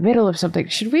 in the middle of something.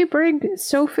 Should we bring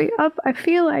Sophie up? I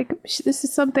feel like this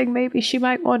is something maybe she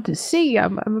might want to see.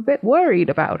 I'm a bit worried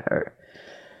about her.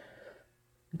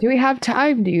 Do we have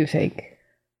time, do you think?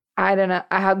 I don't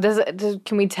know.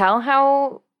 Can we tell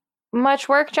how much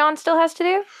work John still has to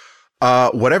do?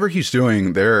 Whatever he's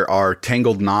doing, there are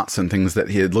tangled knots and things that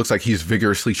it looks like he's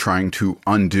vigorously trying to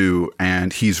undo,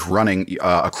 and he's running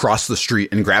across the street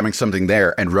and grabbing something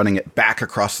there and running it back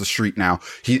across the street now.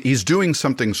 He's doing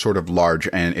something sort of large,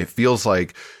 and it feels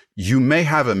like you may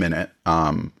have a minute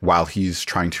while he's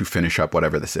trying to finish up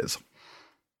whatever this is.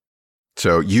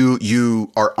 So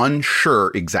you are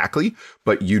unsure exactly,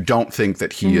 but you don't think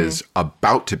that he is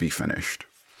about to be finished.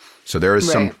 So there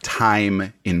is some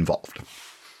time involved.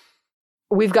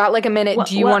 We've got like a minute.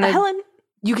 Do you want to? Helen?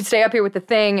 You could stay up here with the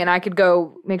thing, and I could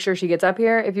go make sure she gets up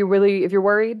here if you're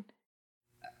worried.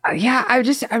 Yeah, I'm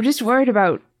just worried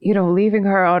about leaving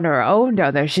her on her own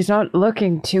down there. She's not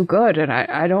looking too good, and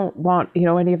I don't want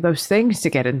any of those things to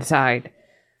get inside.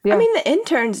 Yeah. I mean, the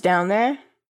intern's down there.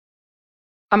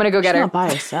 I'm gonna go get her. Not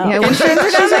by herself. Yeah, I'm gonna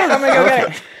go get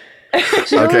her.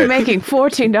 She's only making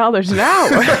 $14 an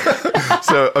hour.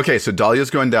 So Dahlia's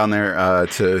going down there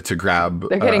to grab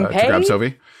They're getting paid? to grab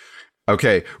Sophie.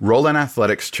 Okay, roll an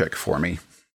athletics check for me.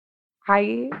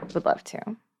 I would love to.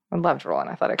 I'd love to roll an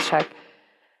athletics check.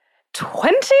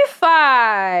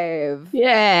 25.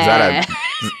 Yeah. Is that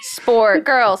Sport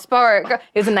girl.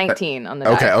 It's a 19 on the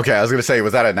die. Okay. I was gonna say,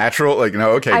 was that a natural? Like,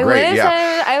 no. Okay, I great.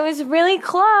 Yeah. I was really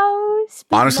close.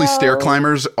 Honestly, no. stair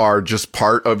climbers are just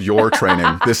part of your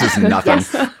training. This is nothing.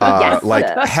 Yes. Like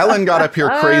Helen got up here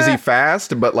crazy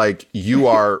fast, but like you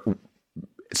are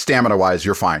stamina wise,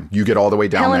 you're fine. You get all the way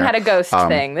down Helen there. had a ghost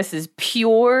thing. This is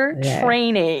pure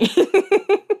training.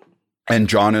 And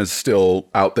John is still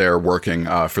out there working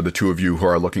for the two of you who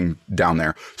are looking down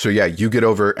there. So yeah, you get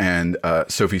over and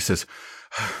Sophie says,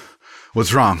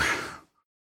 "What's wrong?"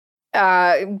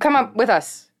 Come up with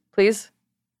us, please.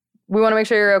 We want to make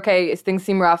sure you're okay. Things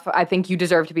seem rough. I think you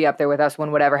deserve to be up there with us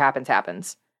when whatever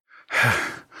happens.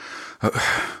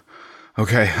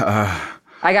 Okay.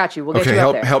 I got you. We'll get you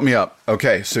up there. Help me up.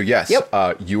 Okay, so yes,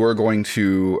 Yep. You are going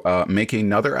to make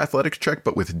another athletics check,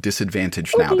 but with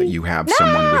disadvantage now that you have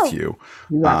someone with you.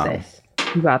 You got this.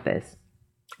 You got this.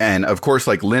 And of course,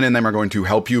 like Lynn and them are going to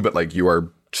help you, but like you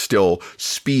are still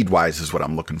speed-wise is what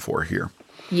I'm looking for here.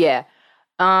 Yeah.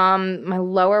 My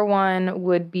lower one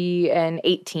would be an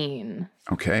 18.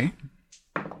 Okay.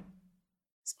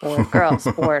 Sport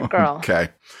girl. Okay.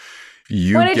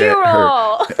 What did you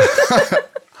roll?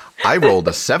 I rolled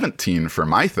a 17 for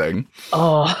my thing.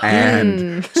 Oh.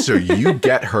 And so you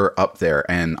get her up there,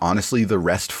 and honestly, the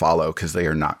rest follow because they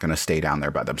are not going to stay down there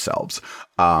by themselves.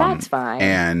 That's fine.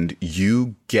 And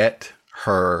you get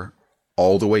her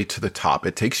all the way to the top.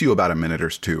 It takes you about a minute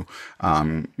or two,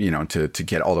 to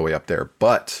get all the way up there.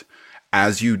 But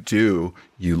as you do,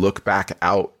 you look back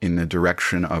out in the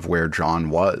direction of where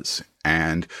John was,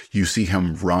 and you see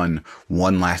him run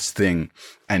one last thing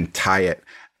and tie it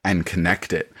and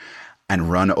connect it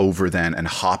and run over then and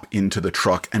hop into the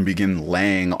truck and begin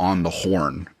laying on the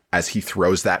horn as he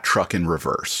throws that truck in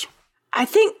reverse. I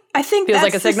think Feels that's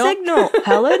like a the signal?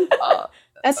 Helen.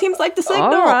 That seems like the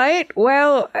signal. All right.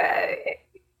 Well,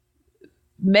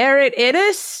 Merit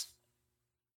Innis?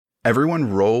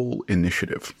 Everyone roll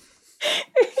initiative.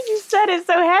 You said it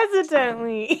so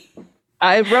hesitantly.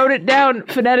 I wrote it down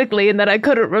phonetically and then I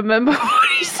couldn't remember what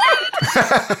he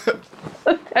said.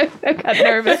 I got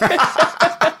nervous.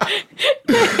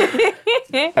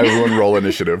 Everyone roll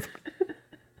initiative.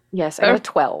 Yes, I got a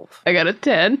 12. I got a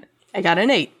 10. I got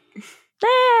an 8.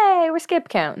 Hey, we're skip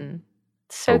counting.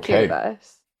 So Okay. cute of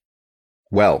us.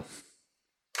 Well,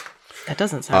 That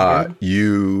doesn't sound good.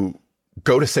 you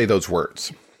go to say those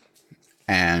words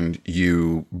and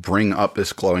you bring up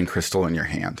this glowing crystal in your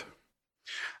hand.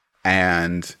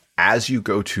 And as you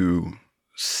go to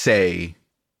say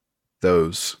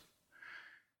those,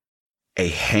 a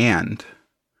hand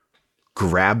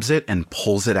grabs it and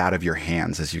pulls it out of your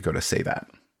hands as you go to say that.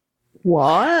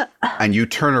 What? And you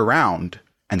turn around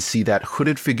and see that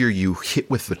hooded figure you hit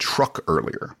with the truck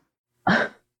earlier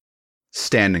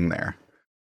standing there.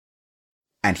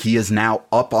 And he is now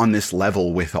up on this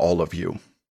level with all of you.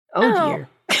 Oh, dear.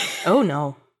 Oh,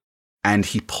 no. And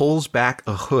he pulls back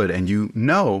a hood, and you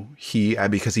know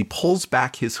because he pulls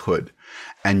back his hood,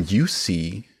 and you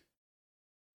see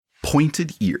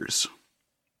pointed ears,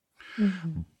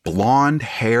 blonde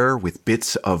hair with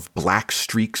bits of black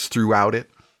streaks throughout it.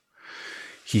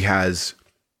 He has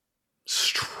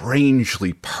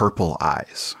strangely purple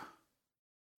eyes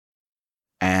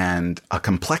and a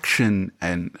complexion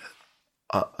and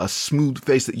a smooth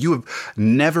face that you have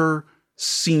never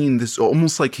seen. This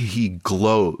almost like he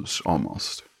glows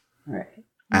almost. Right.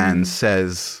 And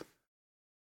says,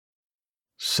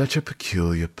 such a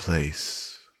peculiar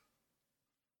place.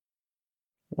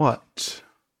 What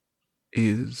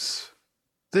is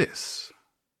this?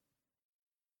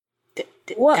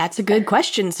 That's a good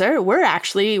question, sir. We're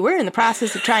in the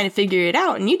process of trying to figure it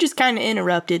out, and you just kind of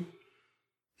interrupted.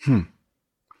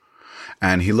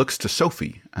 And he looks to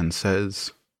Sophie and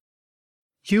says,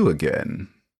 you again.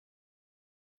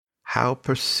 How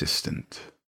persistent.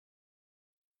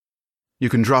 You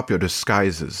can drop your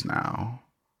disguises now,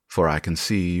 for I can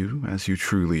see you as you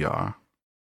truly are.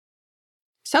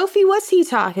 Sophie, what's he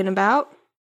talking about?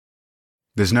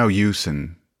 There's no use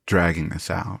in dragging this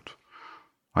out.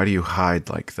 Why do you hide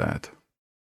like that?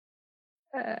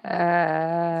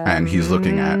 And he's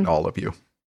looking at all of you.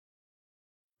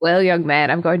 Well, young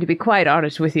man, I'm going to be quite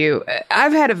honest with you.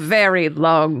 I've had a very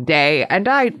long day, and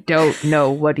I don't know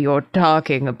what you're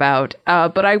talking about,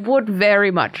 but I would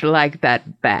very much like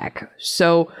that back.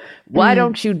 So why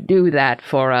don't you do that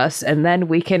for us, and then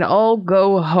we can all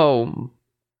go home?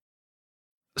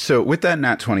 So with that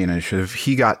nat 20 initiative,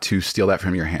 he got to steal that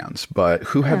from your hands, but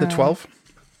who had the 12?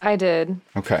 I did.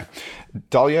 Okay.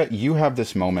 Dahlia, you have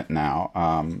this moment now.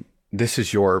 This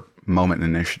is your moment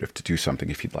in initiative to do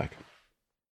something if you'd like.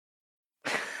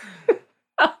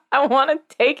 I want to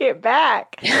take it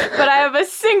back, but I have a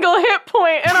single hit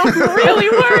point, and I'm really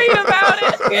worried about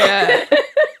it. Yeah.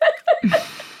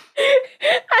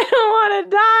 I don't want to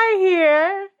die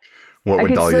here. What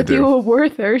would Dahlia do? I could slip you a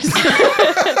Werther's.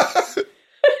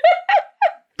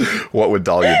 What would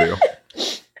Dahlia do?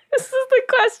 This is the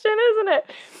question, isn't it?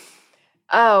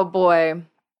 Oh, boy.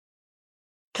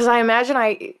 Because I imagine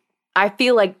I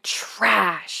feel like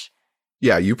trash.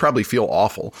 Yeah, you probably feel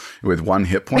awful with one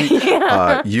hit point.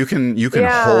 Yeah. You can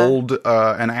hold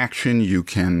an action. You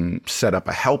can set up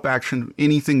a help action.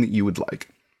 Anything that you would like.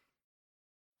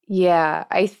 Yeah,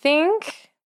 I think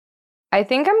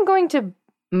I'm going to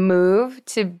move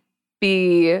to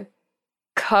be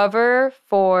cover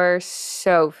for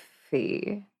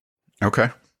Sophie. Okay.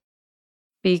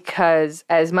 Because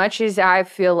as much as I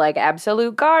feel like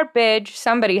absolute garbage,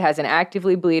 somebody has an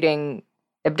actively bleeding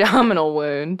abdominal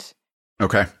wound.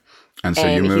 Okay. And so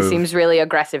you move. He seems really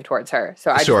aggressive towards her.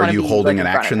 So I just are you holding an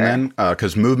in front action of her. then?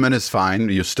 Because movement is fine.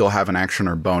 You still have an action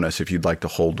or bonus if you'd like to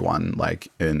hold one, like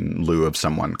in lieu of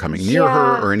someone coming near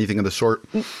her or anything of the sort.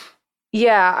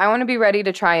 Yeah, I want to be ready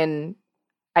to try and,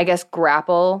 I guess,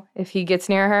 grapple if he gets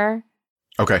near her.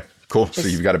 Okay, cool. So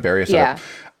you've got a barrier set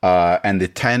up. And the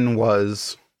 10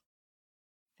 was?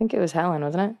 I think it was Helen,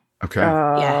 wasn't it? Okay.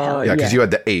 Helen. Yeah, because you had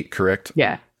the 8, correct?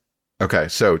 Yeah. Okay,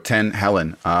 so 10,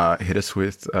 Helen. Hit us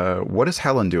with, what does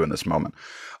Helen do in this moment?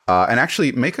 And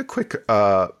actually, make a quick,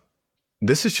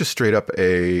 this is just straight up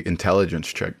a intelligence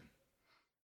check.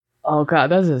 Oh, God,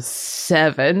 that's a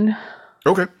 7.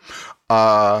 Okay.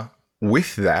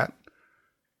 With that,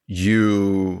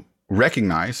 you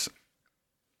recognize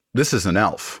this is an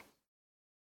elf.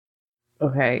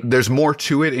 Okay. There's more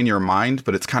to it in your mind,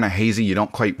 but it's kind of hazy. You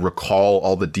don't quite recall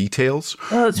all the details.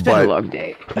 Well, it's been a long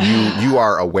day. you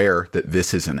are aware that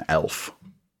this is an elf.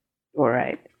 All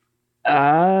right.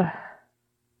 I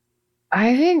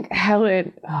think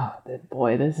Helen... Oh,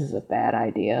 boy, this is a bad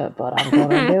idea, but I'm going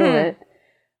to do it.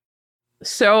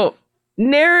 So,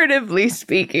 narratively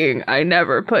speaking, I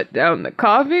never put down the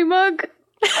coffee mug.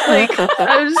 Like,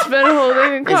 I've just been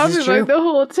holding a coffee mug the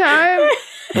whole time.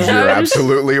 You're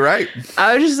absolutely right.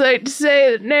 I would just like to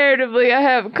say that narratively I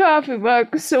have a coffee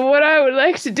mug, so what I would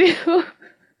like to do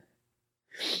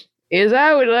is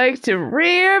I would like to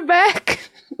rear back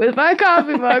with my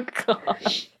coffee mug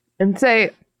and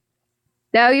say,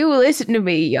 now you listen to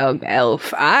me, young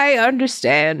elf. I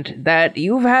understand that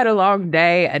you've had a long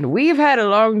day and we've had a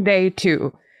long day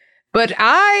too, but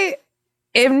I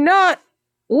am not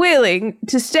willing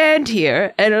to stand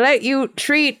here and let you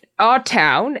treat our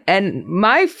town and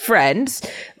my friends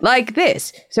like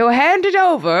this. So hand it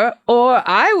over, or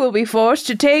I will be forced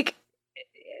to take,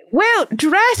 well,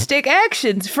 drastic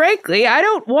actions. Frankly, I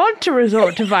don't want to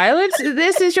resort to violence.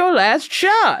 This is your last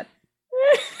shot.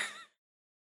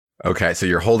 Okay, so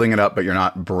you're holding it up, but you're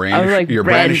not brandishing. You're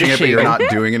brandishing it, but you're not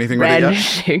doing anything with it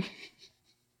yet?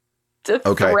 It's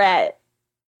a threat.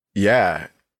 Yeah.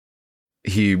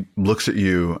 He looks at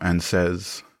you and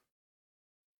says,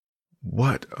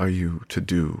 what are you to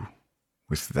do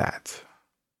with that?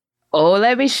 Oh,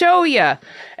 let me show you.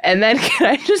 And then can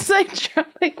I just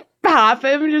pop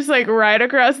him just right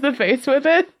across the face with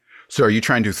it? So are you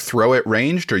trying to throw it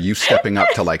ranged, or are you stepping up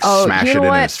to like smash it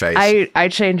in his face? I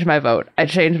changed my vote. I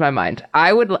changed my mind.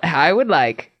 I would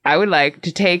like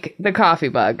to take the coffee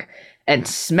mug and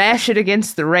smash it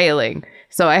against the railing.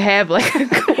 So I have like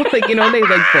like they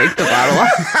like break the bottle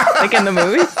off, like in the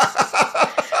movies.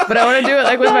 But I want to do it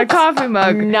like with my coffee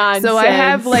mug. Nonsense. So I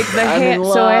have like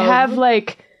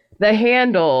the the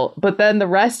handle, but then the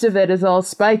rest of it is all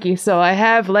spiky. So I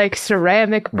have like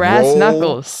ceramic brass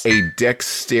knuckles. A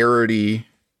dexterity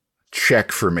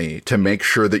check for me to make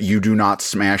sure that you do not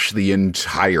smash the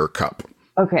entire cup.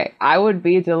 Okay, I would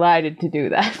be delighted to do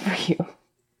that for you.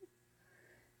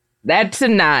 That's a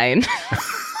 9.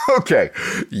 Okay,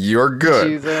 you're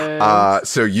good.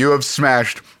 So you have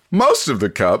smashed most of the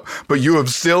cup, but you have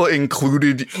still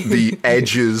included the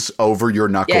edges over your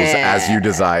knuckles as you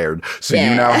desired. So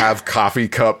you now have coffee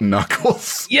cup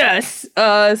knuckles. Yes.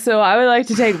 So I would like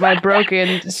to take my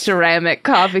broken ceramic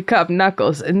coffee cup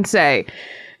knuckles and say,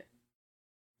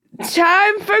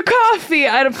 time for coffee.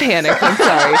 I don't panic. I'm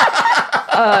sorry.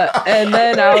 And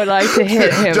then I would like to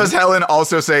hit him. Does Helen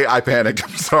also say, I panicked?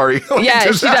 I'm sorry.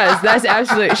 Yeah, she does. That's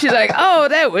absolutely. She's like, all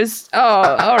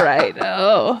right.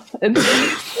 Oh. And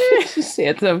she's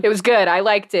handsome. It was good. I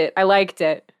liked it.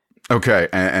 Okay.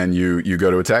 And you go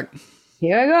to attack?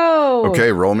 Here I go.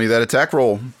 Okay. Roll me that attack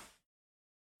roll.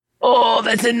 Oh,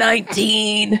 that's a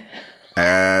 19.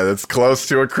 That's close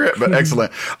to a crit, but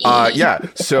excellent. Yeah.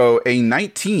 So a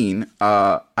 19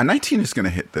 is going to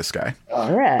hit this guy.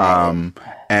 All right.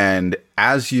 And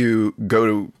as you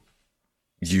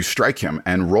you strike him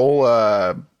and roll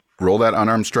that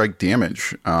unarmed strike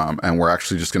damage. And we're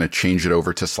actually just going to change it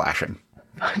over to slashing.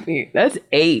 That's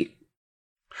 8.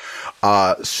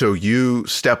 So you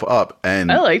step up,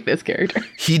 and I like this character.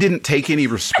 He didn't take any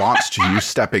response to you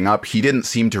stepping up. He didn't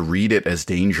seem to read it as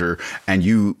danger, and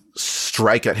you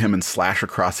strike at him and slash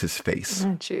across his face.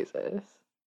 Oh, Jesus.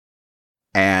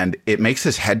 And it makes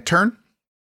his head turn,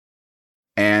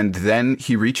 and then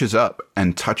he reaches up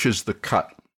and touches the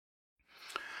cut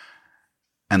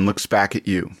and looks back at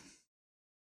you.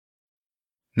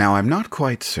 Now, I'm not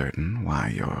quite certain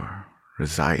why you're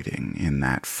residing in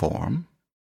that form.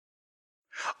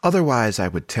 Otherwise, I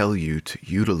would tell you to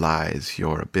utilize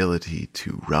your ability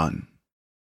to run.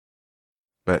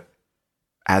 But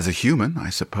as a human,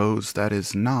 I suppose that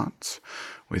is not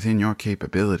within your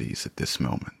capabilities at this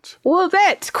moment. Well,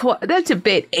 that's a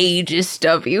bit ageist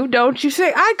of you, don't you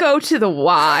think? I go to the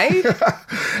Y.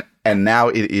 And now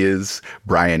it is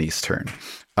Bryony's turn.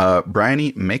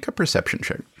 Bryony, make a perception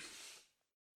check.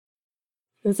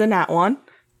 It's a nat 1.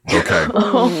 Okay.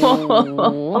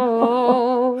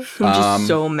 I'm just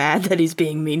so mad that he's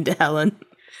being mean to Helen.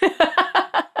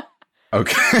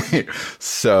 Okay.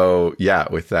 So, yeah,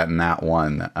 with that nat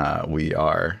 1, we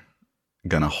are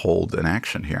going to hold an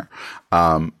action here.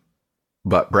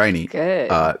 But, Bryony,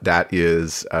 that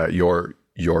is your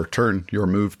turn, your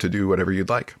move to do whatever you'd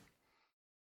like.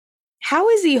 How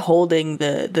is he holding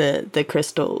the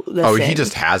crystal? Thing? He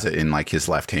just has it in, like, his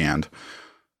left hand.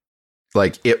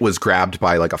 Like, it was grabbed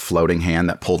by, like, a floating hand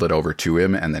that pulled it over to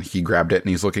him, and then he grabbed it, and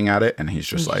he's looking at it, and he's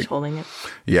just like... holding it?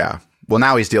 Yeah. Well,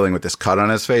 now he's dealing with this cut on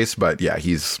his face, but yeah,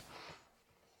 he's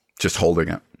just holding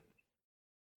it.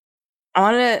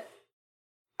 I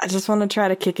just want to try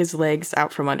to kick his legs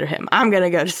out from under him. I'm going to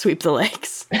go to sweep the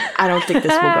legs. I don't think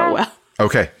this will go well.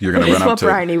 Okay, you're going to run up to... It's what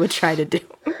Bryony would try to do.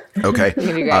 Okay.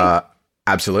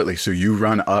 Absolutely. So you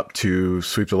run up to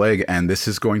sweep the leg, and this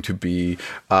is going to be...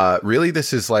 really,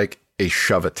 this is like a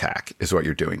shove attack is what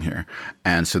you're doing here.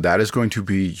 And so that is going to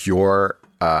be your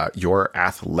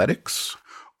athletics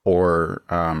or...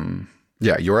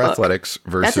 your athletics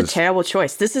versus... That's a terrible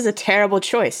choice. This is a terrible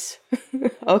choice.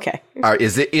 Okay.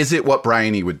 Is it what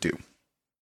Bryony would do?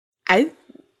 I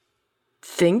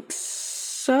think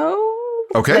so.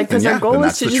 Okay. Because our goal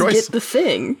is to just get the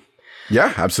thing.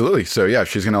 Yeah, absolutely. So yeah,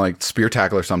 she's going to like spear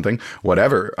tackle or something,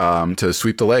 whatever, to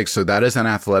sweep the legs. So that is an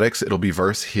athletics. It'll be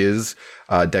versus his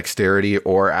dexterity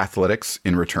or athletics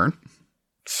in return.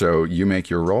 So you make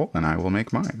your roll and I will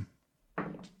make mine.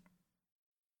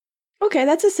 Okay,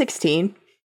 that's a 16.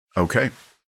 Okay.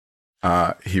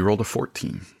 He rolled a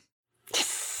 14.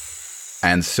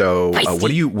 And so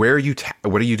what are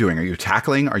you doing? Are you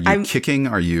tackling? Are you kicking?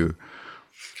 Are you...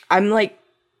 I'm like,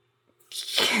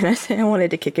 can I say I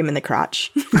wanted to kick him in the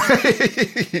crotch?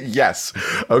 Yes.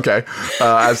 Okay.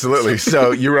 Absolutely.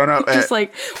 So you run up. Just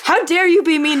like, how dare you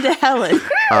be mean to Helen?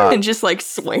 And just like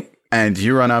swing. And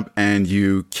you run up and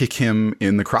you kick him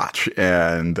in the crotch.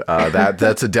 And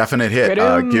that's a definite hit.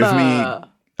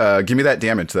 Give me that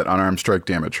damage, that unarmed strike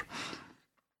damage.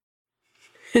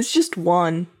 It's just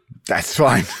 1. That's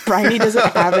fine. Bryony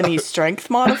doesn't have any strength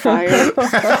modifier.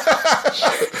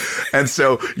 And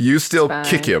so you still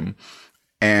kick him,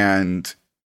 and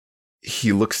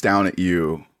he looks down at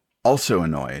you, also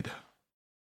annoyed.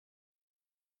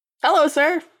 Hello,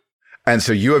 sir. And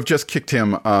so you have just kicked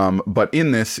him, but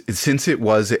in this, since it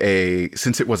was a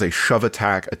shove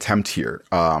attack attempt here,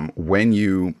 when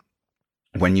you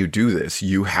do this,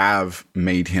 you have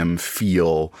made him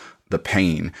feel the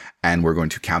pain, and we're going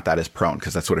to count that as prone,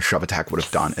 because that's what a shove attack would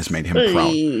have done, is made him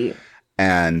prone.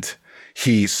 And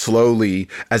he slowly,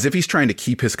 as if he's trying to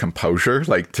keep his composure,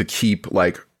 like to keep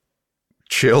like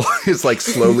chill, is like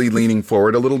slowly leaning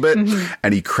forward a little bit,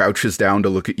 and he crouches down to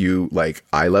look at you like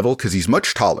eye level, because he's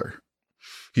much taller.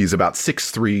 He's about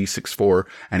 6'3", 6'4",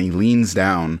 and he leans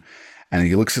down and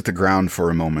he looks at the ground for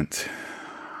a moment.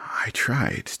 I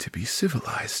tried to be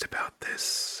civilized about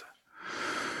this.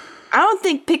 I don't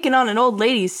think picking on an old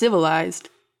lady is civilized.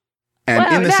 And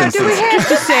in this instance, do we have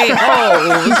to say,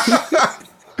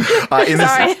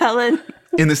 Sorry, Helen.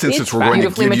 In this instance, It's we're going to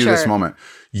beautifully give you this mature. moment.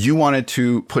 You wanted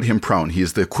to put him prone. He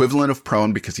is the equivalent of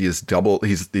prone because he is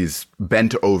he's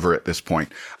bent over at this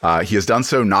point. He has done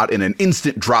so not in an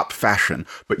instant drop fashion,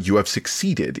 but you have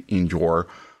succeeded in your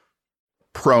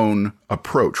prone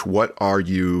approach. What are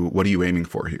you aiming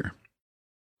for here?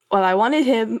 Well, I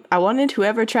wanted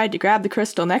whoever tried to grab the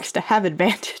crystal next to have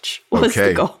advantage was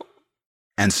the goal.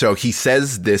 And so he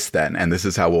says this then, and this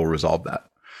is how we'll resolve that.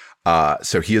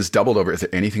 So he is doubled over. Is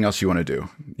there anything else you want to do?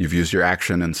 You've used your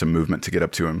action and some movement to get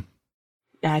up to him.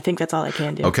 Yeah, I think that's all I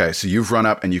can do. Okay, so you've run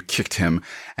up and you kicked him,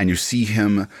 and you see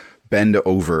him bend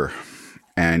over,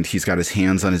 and he's got his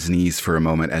hands on his knees for a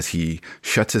moment as he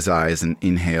shuts his eyes and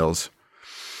inhales.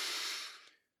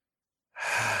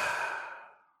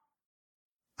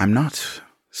 I'm not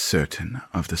certain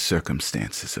of the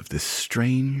circumstances of this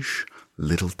strange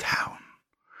little town,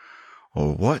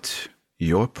 or what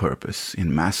your purpose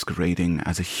in masquerading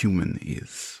as a human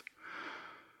is.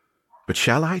 But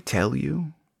shall I tell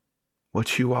you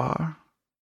what you are?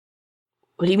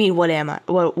 What do you mean, what am I?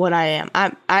 What I am?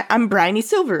 I'm Bryony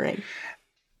Silverring.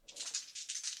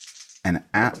 And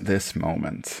at this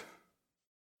moment,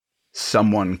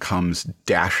 someone comes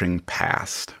dashing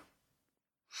past,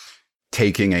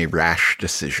 taking a rash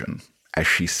decision as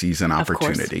she sees an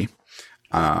opportunity.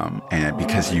 And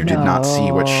because you did not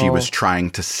see what she was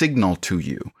trying to signal to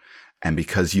you, and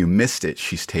because you missed it,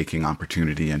 she's taking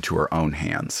opportunity into her own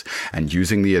hands. And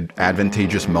using the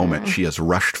advantageous moment, she has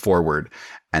rushed forward,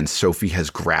 and Sophie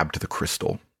has grabbed the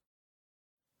crystal.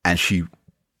 And she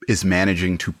is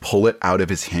managing to pull it out of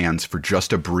his hands for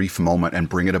just a brief moment and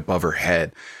bring it above her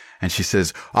head. And she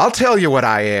says, "I'll tell you what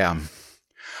I am.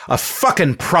 A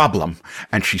fucking problem."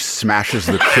 And she smashes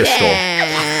the crystal.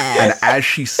 And as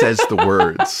she says the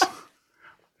words,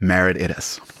 "Merit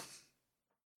Idus,"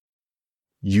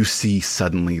 you see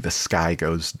suddenly the sky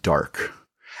goes dark.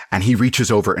 And he reaches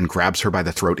over and grabs her by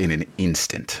the throat in an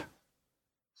instant.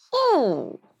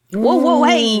 Oh. Whoa,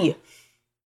 hey!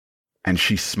 And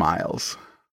she smiles.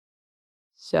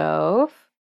 So?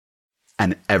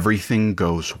 And everything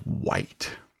goes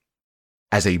white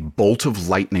as a bolt of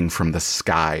lightning from the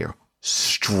sky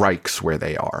strikes where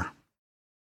they are.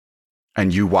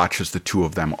 And you watch as the two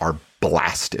of them are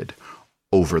blasted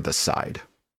over the side.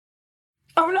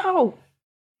 Oh no!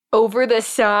 Over the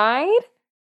side?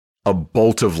 A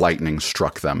bolt of lightning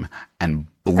struck them and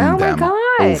blew them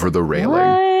over the railing.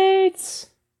 What?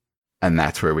 And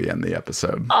that's where we end the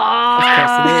episode.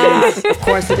 Of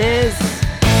course it is.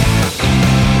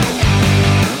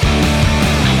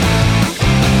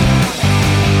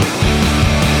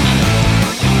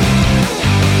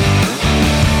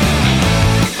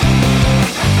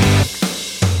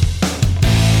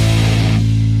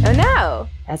 Oh no.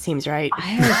 That seems right.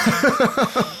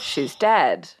 She's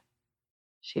dead.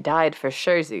 She died for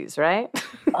Sherzies, right?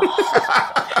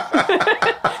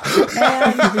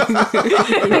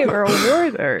 They were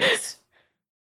Werthers.